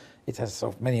questions. It has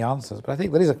sort of many answers, but I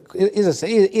think there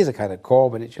is a kind of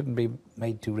core, but it shouldn't be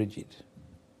made too rigid.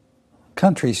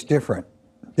 Countries differ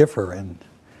in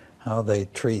how they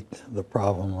treat the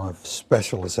problem of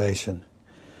specialization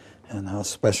and how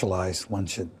specialized one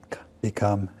should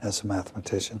become as a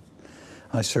mathematician.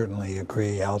 I certainly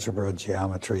agree algebra,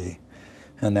 geometry,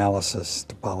 analysis,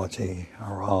 topology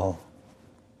are all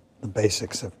the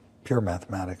basics of pure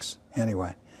mathematics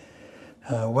anyway.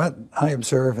 What I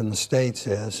observe in the States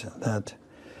is that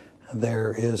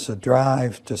there is a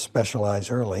drive to specialize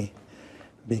early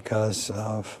because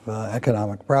of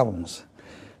economic problems.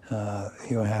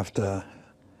 You have to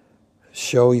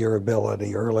show your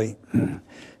ability early.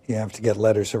 You have to get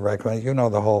letters of recommendation. You know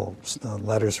the whole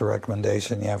letters of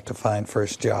recommendation. You have to find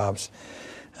first jobs.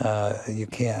 You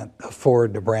can't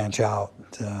afford to branch out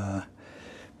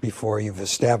before you've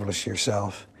established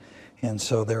yourself. And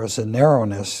so there is a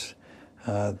narrowness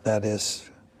that is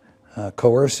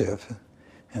coercive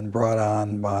and brought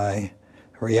on by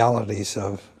realities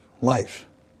of life.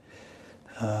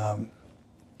 I'm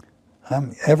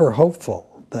ever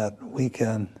hopeful that we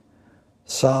can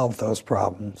solve those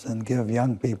problems and give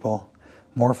young people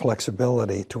more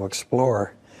flexibility to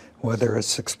explore, whether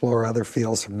it's explore other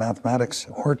fields of mathematics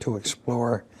or to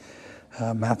explore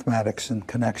mathematics and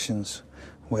connections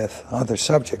with other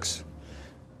subjects,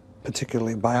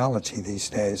 particularly biology these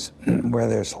days, where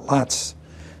there's lots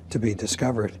to be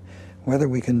discovered. Whether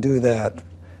we can do that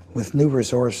with new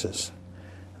resources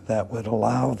that would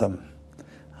allow them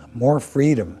more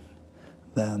freedom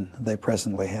than they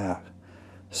presently have.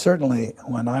 Certainly,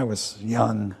 when I was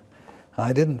young,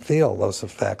 I didn't feel those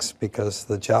effects because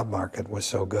the job market was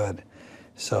so good.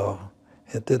 So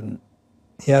it didn't,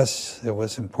 yes, it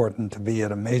was important to be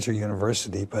at a major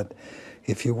university, but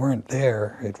if you weren't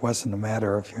there, it wasn't a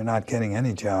matter of you're not getting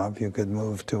any job. You could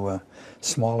move to a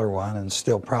smaller one and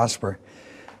still prosper.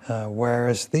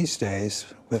 Whereas these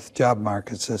days, with job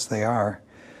markets as they are,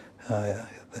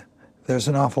 there's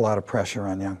an awful lot of pressure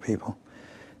on young people.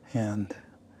 And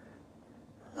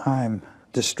I'm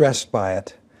distressed by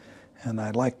it. And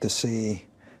I'd like to see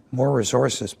more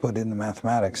resources put into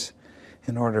mathematics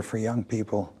in order for young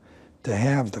people to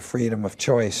have the freedom of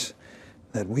choice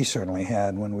that we certainly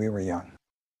had when we were young.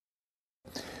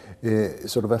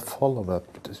 Sort of a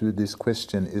follow-up to this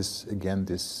question is, again,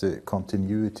 this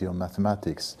continuity of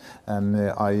mathematics. And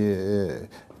I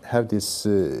have this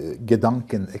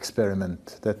Gedanken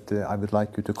experiment that I would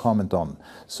like you to comment on.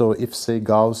 So if, say,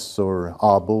 Gauss or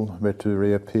Abel were to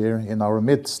reappear in our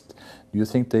midst, do you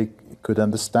think they could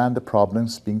understand the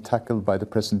problems being tackled by the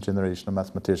present generation of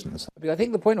mathematicians? I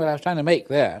think the point that I was trying to make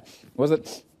there was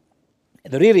that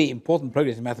the really important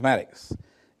progress in mathematics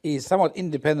is somewhat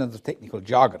independent of technical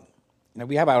jargon.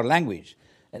 We have our language,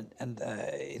 and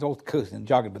it's all codes and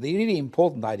jargon, but the really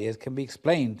important ideas can be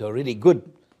explained to a really good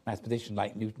mathematician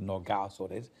like Newton or Gauss or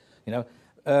this,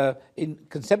 in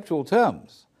conceptual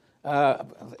terms.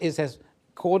 It says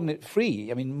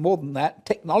coordinate-free. I mean, more than that,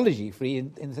 technology-free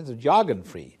in the sense of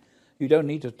jargon-free. You don't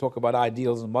need to talk about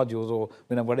ideals and modules or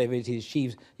whatever it is,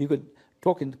 sheaves. You could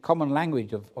talk in common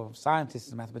language of scientists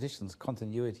and mathematicians,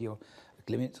 continuity or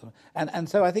limits. And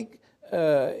so I think,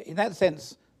 in that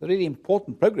sense, the really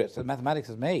important progress that mathematics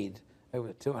has made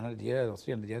over 200 years or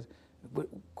 300 years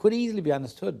could easily be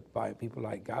understood by people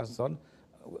like Gauss and so on.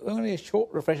 Only a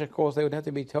short refresher course, they would have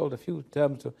to be told a few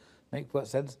terms to make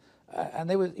sense, and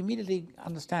they would immediately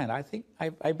understand.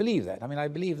 I believe that. I mean, I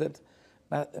believe that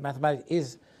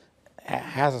mathematics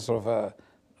has a sort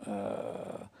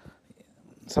of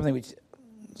something which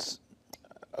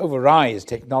overrides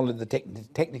technology, the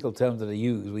technical terms that are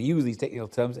used. We use these technical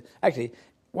terms. Actually,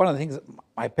 one of the things that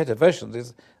my pet aversion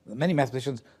is that many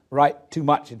mathematicians write too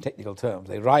much in technical terms.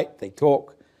 They write, they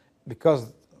talk,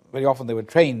 because very often they were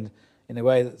trained in a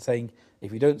way that's saying,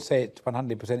 if you don't say it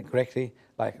 100% correctly,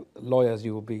 like lawyers,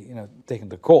 you will be taken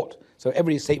to court. So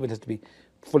every statement has to be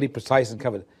fully precise and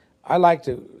covered. I like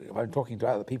to, if I'm talking to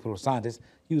other people or scientists,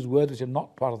 use words which are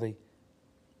not part of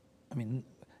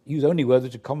use only words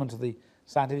which are common to the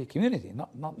scientific community,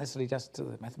 not necessarily just to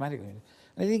the mathematical community.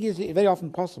 And I think it's very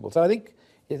often possible. So I think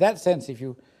in that sense, if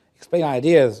you explain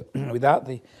ideas without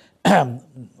the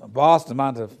vast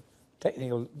amount of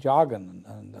technical jargon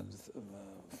and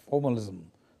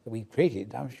formalism that we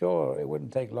created, I'm sure it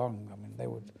wouldn't take long. I mean, they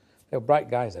were bright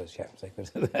guys, those chaps. They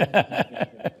could.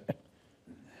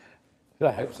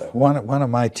 I hope so. One of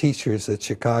my teachers at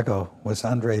Chicago was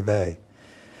Andre Bay.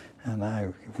 And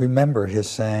I remember his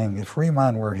saying, if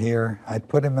Riemann were here, I'd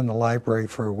put him in the library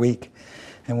for a week.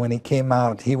 And when he came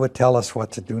out, he would tell us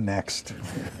what to do next.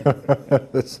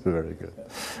 That's very good.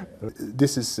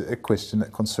 This is a question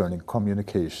concerning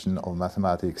communication of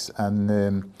mathematics.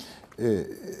 And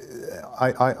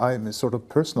I'm sort of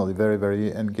personally very,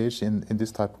 very engaged in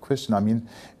this type of question. I mean,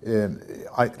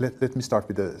 let me start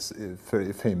with a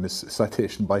very famous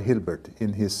citation by Hilbert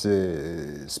in his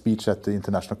speech at the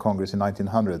International Congress in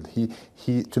 1900.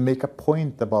 He, to make a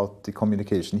point about the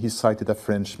communication, he cited a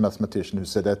French mathematician who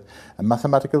said that a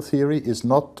mathematical theory is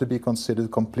not to be considered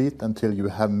complete until you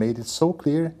have made it so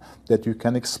clear that you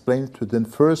can explain it to the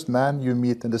first man you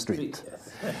meet in the street.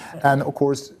 And of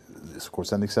course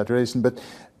an exaggeration, but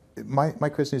my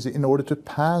question is, in order to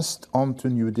pass on to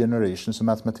new generations of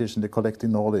mathematicians the collective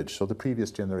knowledge of the previous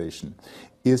generation,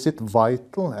 is it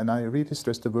vital, and I really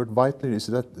stress the word vital, is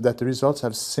that the results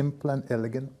have simple and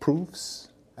elegant proofs,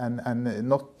 and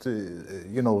not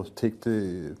you know, take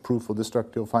the proof of the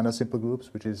structure of finite simple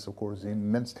groups, which is of course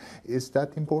immense. Is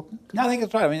that important? No, I think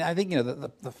that's right. I mean, I think, you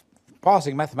know, the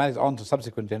passing mathematics on to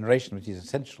subsequent generations, which is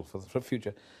essential for the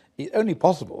future, is only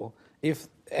possible if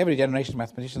every generation of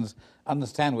mathematicians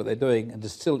understand what they're doing and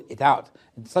distill it out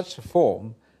in such a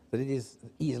form that it is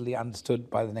easily understood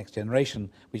by the next generation,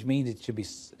 which means it should be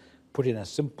put in a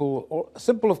simple, or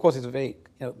simple of course is very,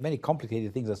 you know, many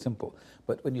complicated things are simple,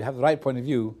 but when you have the right point of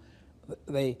view,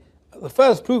 the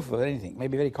first proof of anything may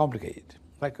be very complicated.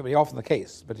 That could be often the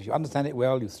case, but if you understand it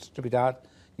well, you strip it out,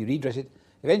 you redress it,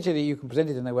 eventually you can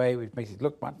present it in a way which makes it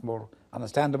look much more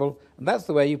understandable, and that's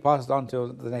the way you pass it on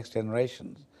to the next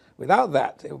generations. Without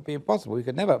that, it would be impossible. We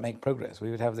could never make progress. We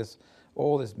would have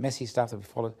all this messy stuff that we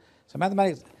followed. So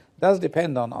mathematics does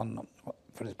depend on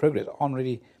for its progress, on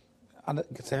really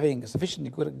having a sufficiently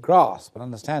good grasp and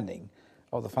understanding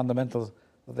of the fundamentals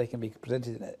that they can be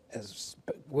presented in as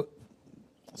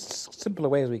simple a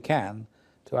way as we can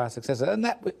to our successors. And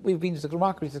that we've been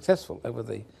remarkably successful over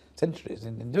the centuries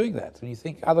in doing that. When you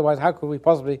think, otherwise, how could we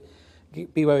possibly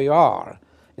be where we are?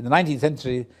 In the 19th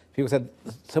century, people said,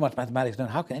 so much mathematics,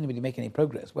 how can anybody make any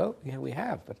progress? Well, yeah, we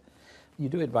have, but you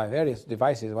do it by various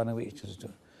devices, one of which is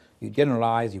you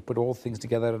generalize, you put all things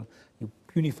together, you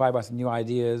unify by some new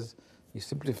ideas, you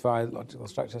simplify logical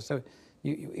structures. So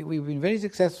we've been very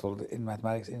successful in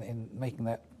mathematics in making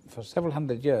that for several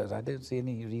hundred years. I don't see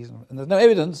any reason, and there's no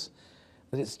evidence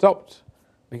that it stopped,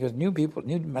 because new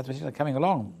mathematicians are coming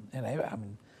along. You know, I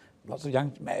mean, lots of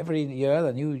every year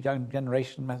the new young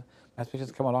generation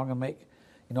mathematicians come along and make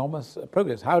enormous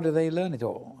progress. How do they learn it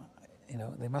all? You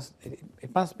know, it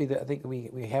must be that I think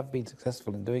we have been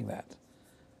successful in doing that.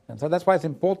 And so that's why it's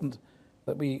important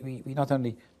that we not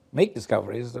only make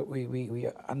discoveries, that we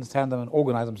understand them and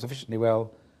organize them sufficiently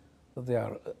well that they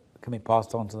can be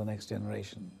passed on to the next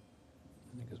generation.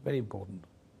 I think it's very important.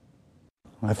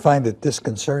 I find it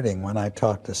disconcerting when I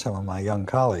talk to some of my young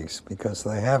colleagues, because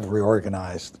they have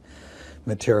reorganized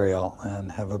material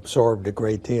and have absorbed a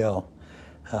great deal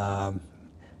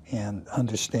and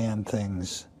understand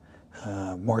things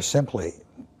more simply,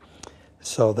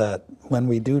 so that when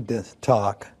we do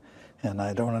talk and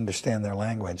I don't understand their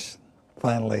language,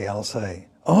 finally I'll say,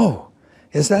 "Oh,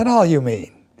 is that all you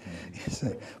mean?"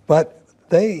 But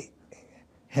they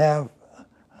have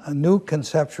a new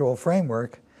conceptual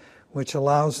framework which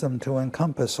allows them to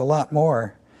encompass a lot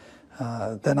more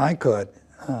than I could,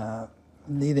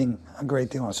 needing a great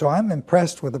deal. So I'm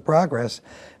impressed with the progress,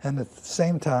 and at the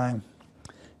same time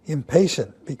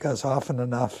impatient, because often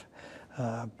enough,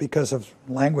 because of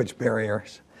language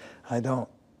barriers, it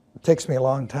takes me a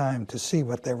long time to see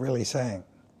what they're really saying.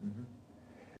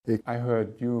 I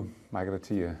heard you, Michael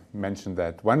Atiyah, mention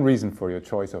that one reason for your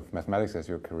choice of mathematics as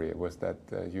your career was that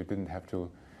you didn't have to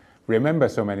remember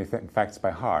so many facts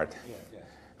by heart. Yeah, yeah.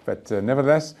 But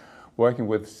nevertheless, working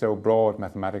with so broad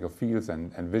mathematical fields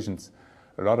and visions,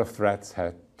 a lot of threads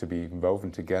had to be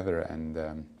woven together,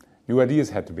 and new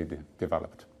ideas had to be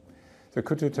developed. So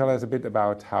could you tell us a bit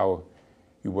about how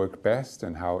you work best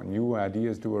and how new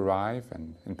ideas do arrive,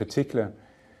 and in particular,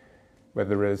 whether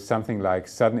there is something like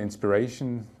sudden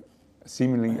inspiration,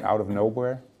 seemingly out of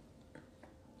nowhere?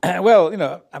 Well, you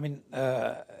know, I mean,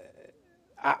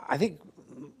 I think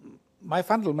my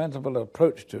fundamental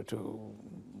approach to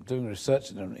doing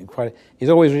research and inquiry is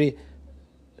always really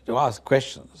to ask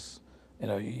questions. You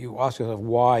know, you ask yourself,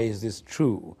 why is this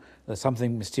true? There's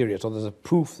something mysterious, or there's a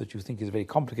proof that you think is very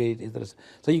complicated.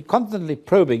 So you're constantly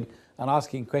probing and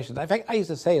asking questions. In fact, I used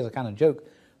to say as a kind of joke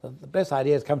The best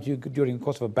ideas come to you during the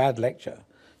course of a bad lecture.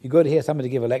 You go to hear somebody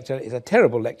give a lecture, it's a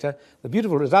terrible lecture, the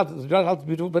result is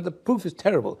beautiful, but the proof is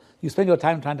terrible. You spend your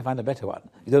time trying to find a better one.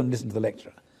 You don't listen to the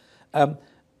lecturer.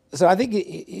 So I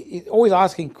think always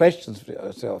asking questions for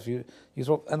yourself.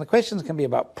 And the questions can be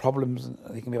about problems, and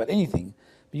they can be about anything.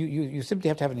 You simply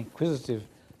have to have an inquisitive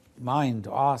mind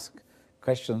to ask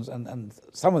questions, and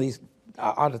some of these,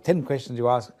 out of 10 questions you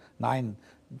ask, 9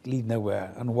 lead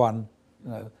nowhere, and 1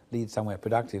 leads somewhere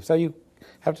productive. So you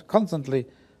have to constantly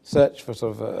search for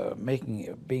sort of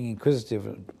being inquisitive,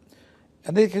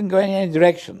 and they can go in any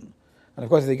direction. And of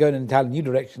course, if they go in an entirely new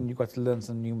direction, you've got to learn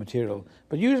some new material.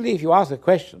 But usually, if you ask a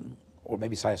question, or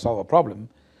maybe solve a problem,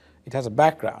 it has a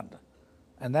background,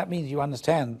 and that means you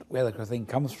understand where the thing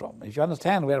comes from. If you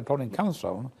understand where a problem comes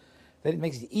from, then it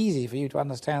makes it easy for you to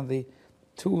understand the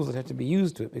tools that have to be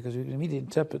used to it, because you can immediately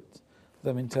interpret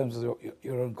them in terms of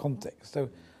your own context. So,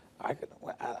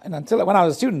 when I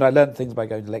was a student, I learned things by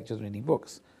going to lectures and reading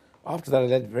books. After that, I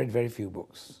read very, very few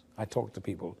books. I talked to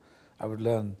people. I would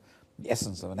learn the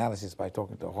essence of analysis by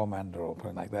talking to a Homander or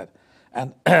something like that.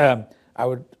 And I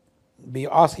would be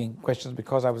asking questions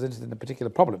because I was interested in a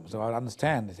particular problem. So I would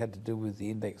understand it had to do with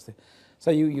the index. So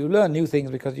you learn new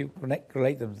things because you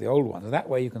relate them to the old ones. And that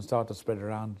way you can start to spread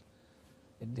around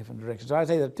in different directions. So I'd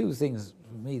say there are 2 things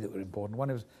for me that were important. One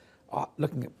is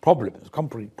looking at problems,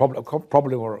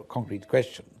 problem or a concrete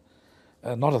question,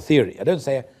 not a theory. I don't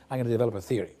say I'm going to develop a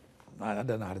theory. I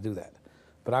don't know how to do that.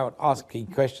 But I would ask key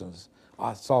questions,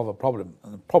 solve a problem,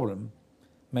 and the problem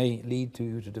may lead to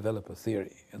you to develop a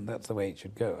theory, and that's the way it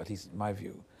should go, at least in my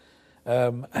view.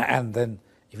 And then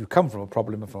if you come from a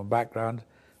problem or from a background,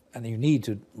 and you need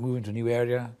to move into a new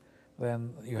area,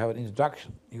 then you have an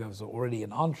introduction. You have already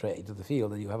an entree to the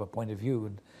field, and you have a point of view.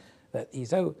 And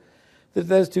so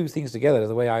those 2 things together is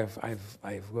the way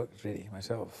I've worked really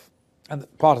myself. And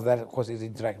part of that, of course, is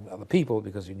interacting with other people,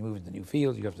 because you move into new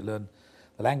fields, you have to learn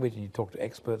the language, and you talk to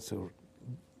experts who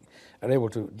are able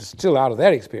to distill out of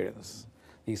their experience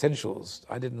the essentials.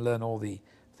 I didn't learn all the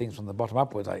things from the bottom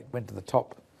upwards. I went to the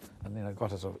top and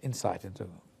got a sort of insight into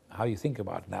how you think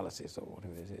about analysis or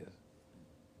whatever it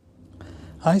is.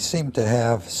 I seem to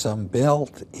have some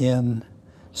built-in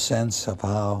sense of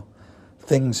how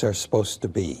things are supposed to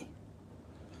be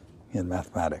in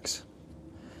mathematics.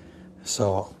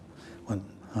 So when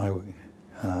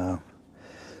I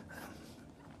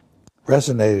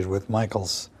resonated with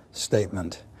Michael's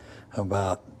statement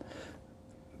about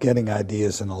getting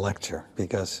ideas in a lecture,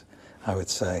 because I would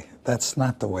say, that's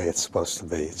not the way it's supposed to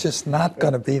be. It's just not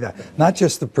going to be that. Not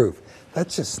just the proof.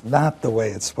 That's just not the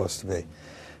way it's supposed to be.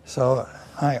 So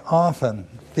I often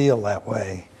feel that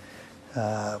way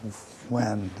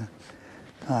when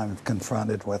I'm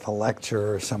confronted with a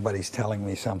lecture, or somebody's telling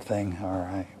me something, or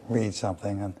I read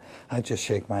something, and I just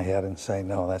shake my head and say,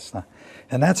 no, that's not.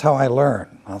 And that's how I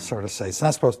learn. I'll sort of say, it's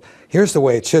not supposed to, here's the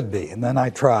way it should be. And then I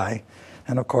try,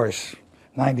 and of course,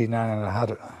 99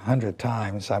 out of 100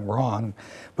 times I'm wrong,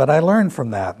 but I learn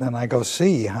from that, and I go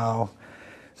see how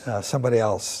somebody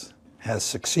else has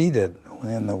succeeded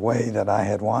in the way that I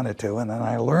had wanted to, and then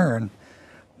I learn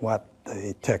what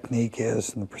the technique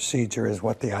is and the procedure is,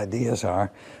 what the ideas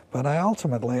are. But I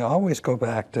ultimately always go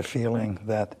back to feeling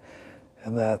that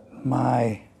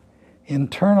my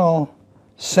internal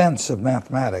sense of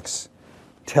mathematics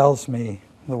tells me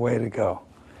the way to go.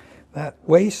 That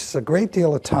wastes a great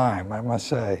deal of time, I must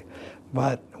say,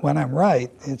 but when I'm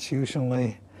right, it's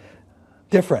usually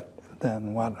different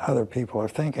than what other people are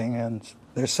thinking, and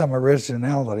there's some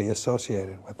originality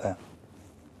associated with that.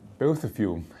 Both of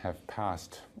you have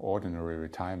passed ordinary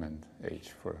retirement age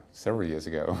for several years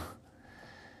ago,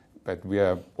 but we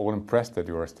are all impressed that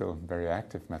you are still very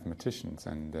active mathematicians,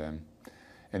 and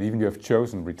even you have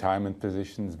chosen retirement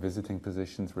positions, visiting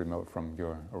positions, remote from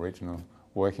your original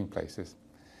working places.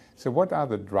 So what are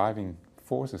the driving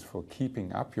forces for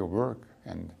keeping up your work?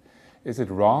 And is it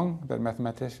wrong that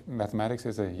mathematics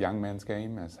is a young man's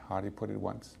game, as Hardy put it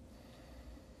once?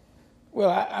 Well,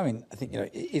 I mean, I think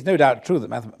it's no doubt true that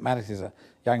mathematics is a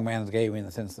young man's game in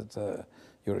the sense that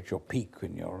you're at your peak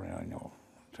when you're in your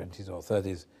 20s or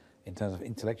 30s in terms of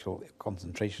intellectual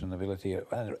concentration and ability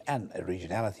and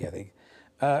originality, I think.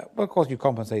 But of course, you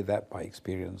compensate that by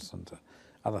experience and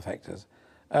other factors.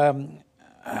 And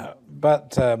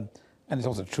it's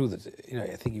also true that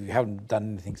I think if you haven't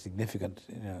done anything significant,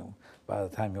 by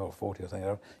the time you're 40 or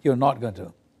something, you're not going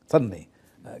to suddenly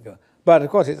go. But of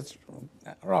course, it's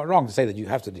wrong to say that you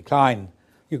have to decline.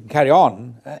 You can carry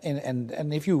on,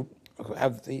 and if you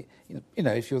have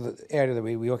if you're the area that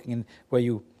we're working in, where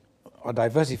you are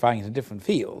diversifying into different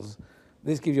fields,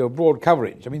 this gives you a broad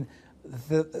coverage. I mean,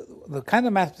 the kind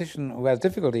of mathematician who has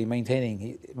difficulty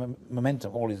maintaining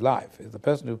momentum all his life is the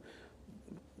person who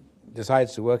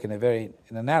decides to work in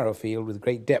a narrow field with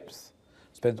great depth,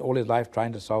 spends all his life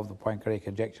trying to solve the Poincaré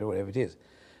conjecture, whatever it is,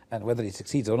 and whether he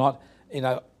succeeds or not,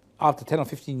 after 10 or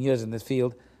 15 years in this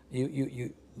field,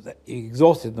 you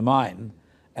exhausted the mind,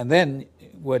 and then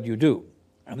what do you do?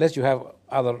 Unless you have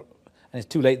other, and it's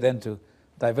too late then to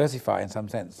diversify in some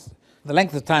sense. The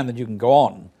length of time that you can go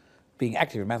on being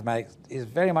active in mathematics is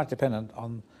very much dependent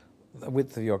on the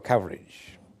width of your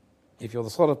coverage. If you're the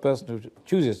sort of person who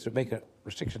chooses to make a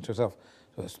restriction to yourself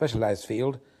to a specialized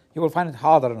field, you will find it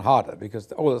harder and harder,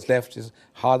 because all that's left is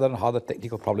harder and harder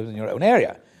technical problems in your own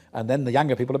area. And then the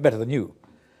younger people are better than you.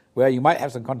 Where you might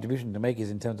have some contribution to make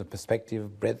is in terms of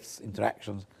perspective, breadth,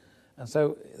 interactions. And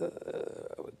so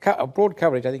a broad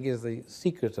coverage, I think, is the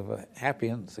secret of a happy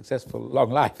and successful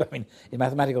long life. I mean, in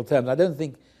mathematical terms, I don't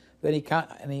think of any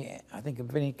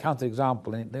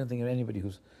counterexample, and I don't think of anybody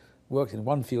who's worked in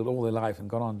one field all their life and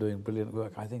gone on doing brilliant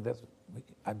work. I think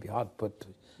I'd be hard put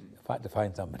to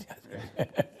find somebody.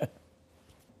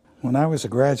 When I was a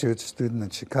graduate student in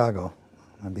Chicago,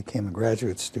 I became a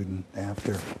graduate student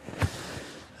after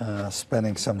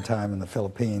spending some time in the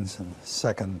Philippines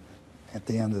at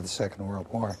the end of the Second World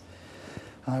War.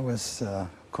 I was,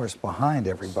 of course, behind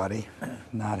everybody,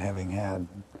 not having had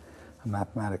a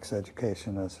mathematics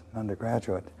education as an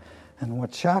undergraduate. And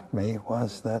what shocked me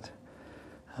was that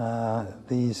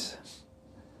these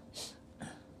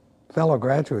fellow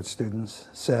graduate students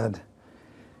said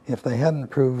if they hadn't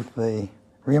proved the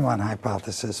Riemann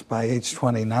hypothesis by age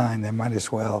 29, they might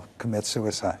as well commit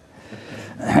suicide.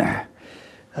 I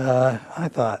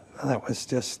thought that was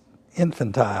just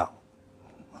infantile.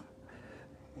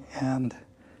 And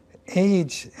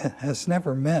age has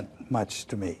never meant much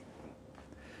to me.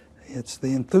 It's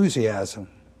the enthusiasm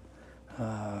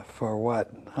for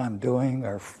what I'm doing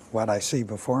or what I see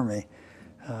before me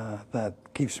that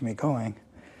keeps me going.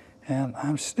 And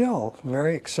I'm still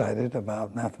very excited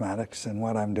about mathematics and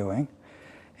what I'm doing.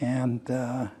 And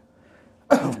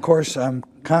of course, I'm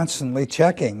constantly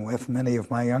checking with many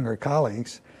of my younger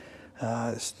colleagues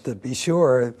to be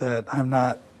sure that I'm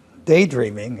not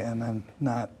daydreaming and I'm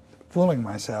not fooling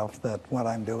myself that what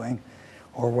I'm doing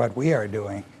or what we are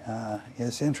doing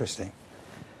is interesting.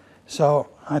 So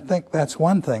I think that's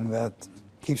one thing that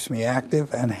keeps me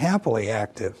active and happily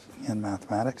active in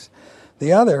mathematics.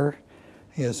 The other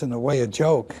is, in a way, a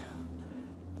joke.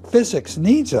 Physics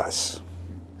needs us.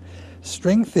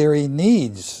 String theory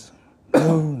needs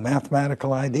new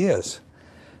mathematical ideas.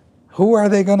 Who are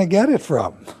they going to get it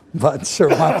from but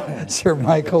Sir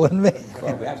Michael and me?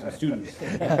 Well, we have some students.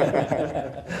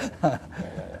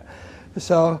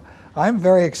 So I'm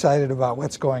very excited about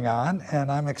what's going on,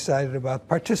 and I'm excited about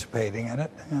participating in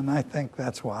it, and I think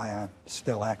that's why I'm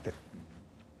still active.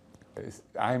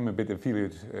 I'm a bit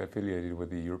affiliated with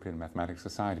the European Mathematics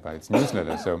Society by its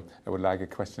newsletter, so I would like a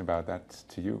question about that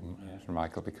to you, Sir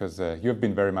Michael, because you have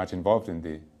been very much involved in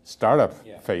the startup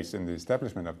phase in the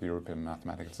establishment of the European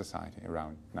Mathematical Society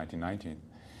around 1919.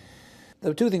 There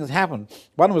were two things that happened.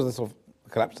 One was the sort of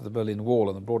collapse of the Berlin Wall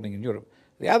and the broadening in Europe.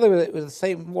 The other was the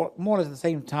same, more or less the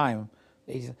same time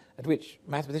at which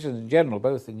mathematicians in general,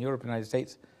 both in Europe and the United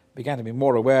States, began to be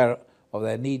more aware of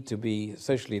their need to be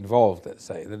socially involved, let's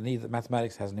say, the need that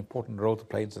mathematics has an important role to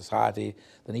play in society,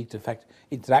 the need to, in fact,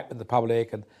 interact with the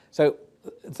public. And so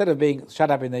instead of being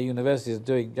shut up in their universities and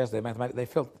doing just their mathematics, they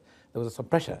felt there was some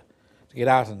pressure to get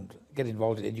out and get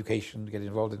involved in education, get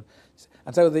involved in...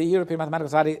 And so the European Mathematical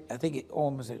Society, I think it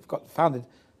almost got founded,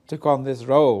 took on this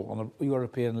role on a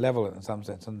European level in some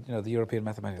sense. And, you know, the European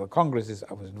Mathematical Congress,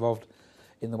 I was involved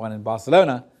in the one in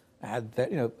Barcelona,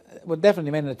 were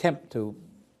definitely made an attempt to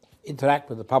interact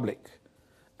with the public.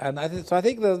 And I think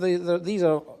these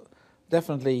are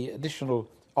definitely additional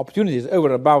opportunities over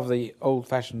and above the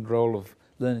old-fashioned role of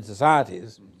learned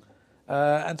societies.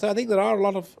 And so I think there are a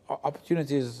lot of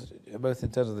opportunities, both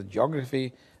in terms of the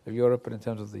geography of Europe and in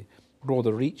terms of the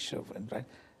broader reach of interact.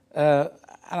 And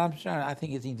I'm sure I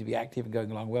think it seems to be active and going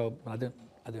along well. I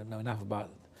don't know enough about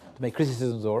it to make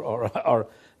criticisms or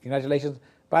congratulations.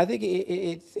 But I think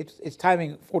it's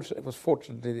timing. It was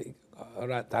fortunately a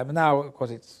right time. And now, of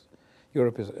course,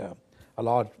 Europe is a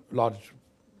large,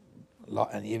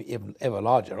 and even ever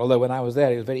larger. Although when I was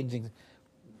there, it was very interesting.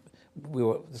 We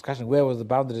were discussing where was the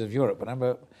boundaries of Europe. And I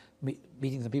remember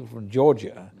meeting some people from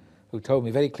Georgia who told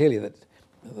me very clearly that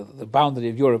the boundary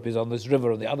of Europe is on this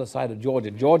river on the other side of Georgia.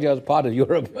 Georgia is part of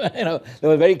Europe. They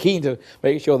were very keen to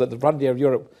make sure that the frontier of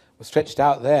Europe was stretched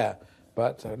out there.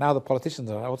 But now the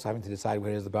politicians are also having to decide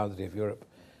where is the boundary of Europe.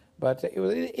 But it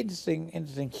was an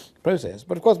interesting process.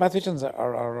 But of course, mathematicians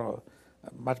are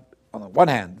much on the one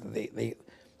hand,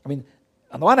 I mean,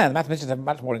 on the one hand, mathematicians have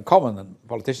much more in common than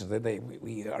politicians.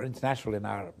 We are international in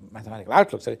our mathematical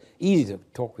outlook, so it's easy to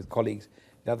talk with colleagues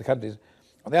in other countries.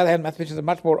 On the other hand, mathematicians are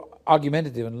much more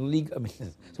argumentative and legal. I mean,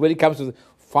 so when it comes to the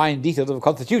fine details of a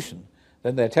constitution,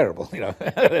 then they're terrible. You know,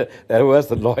 they're worse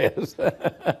than lawyers.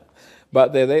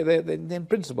 But in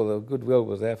principle, the goodwill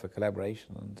was there for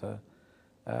collaboration,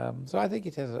 and so I think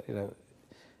it has.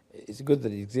 It's good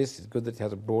that it exists. It's good that it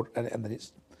has a broad, and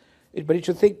that but it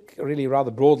should think really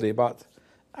rather broadly about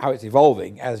how it's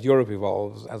evolving as Europe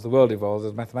evolves, as the world evolves,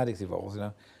 as mathematics evolves. You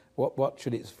know, what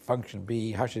should its function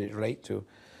be? How should it relate to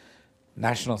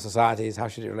national societies? How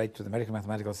should it relate to the American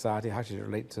Mathematical Society? How should it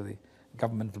relate to the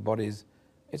governmental bodies?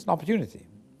 It's an opportunity,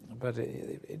 but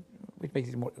which makes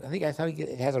it more. I think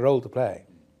it has a role to play.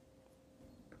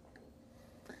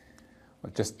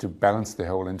 Well, just to balance the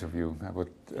whole interview, I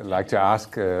would like to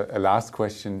ask a last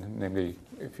question, namely,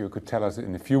 if you could tell us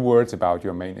in a few words about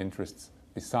your main interests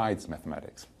besides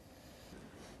mathematics.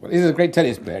 Well, he's a great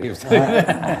tennis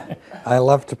player. I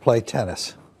love to play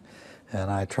tennis,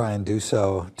 and I try and do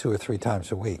so 2 or 3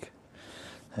 times a week,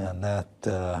 and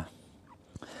that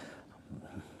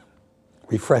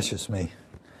refreshes me,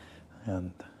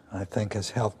 and I think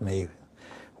has helped me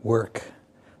work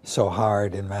so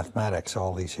hard in mathematics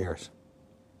all these years.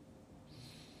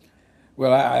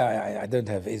 Well, I don't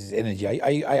have his energy.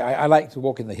 I like to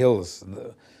walk in the hills, and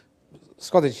the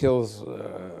Scottish hills,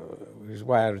 which is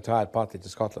why I retired partly to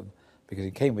Scotland, because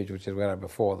in Cambridge, which is where I'm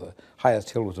before, the highest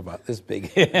hill was about this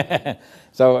big.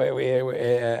 So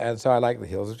I like the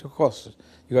hills, which of course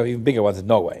you have even bigger ones in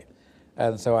Norway,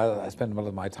 and so I spend a lot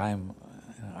of my time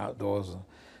outdoors. And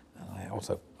I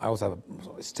also have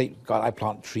a estate. God, I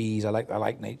plant trees. I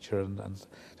like nature, and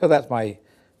so that's my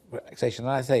relaxation.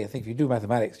 And I think if you do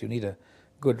mathematics, you need a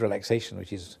good relaxation,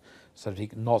 which is sort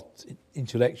of not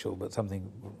intellectual, but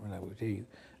something with you.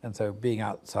 And so being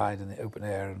outside in the open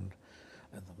air and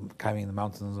climbing the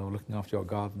mountains or looking after your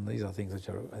garden, these are things which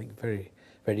are, I think, very,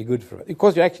 very good for it. Of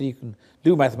course, you can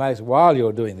do mathematics while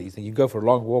you're doing these things. You go for a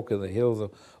long walk in the hills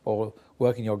or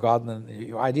work in your garden, and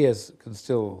your ideas can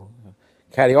still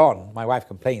carry on. My wife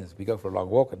complains we go for a long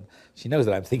walk, and she knows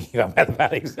that I'm thinking about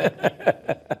mathematics.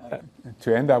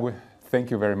 To end, I would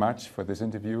thank you very much for this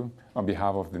interview on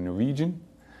behalf of the Norwegian,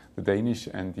 the Danish,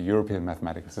 and the European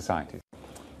Mathematical Society.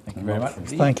 Thank you very much.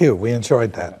 Thank you. We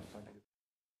enjoyed that.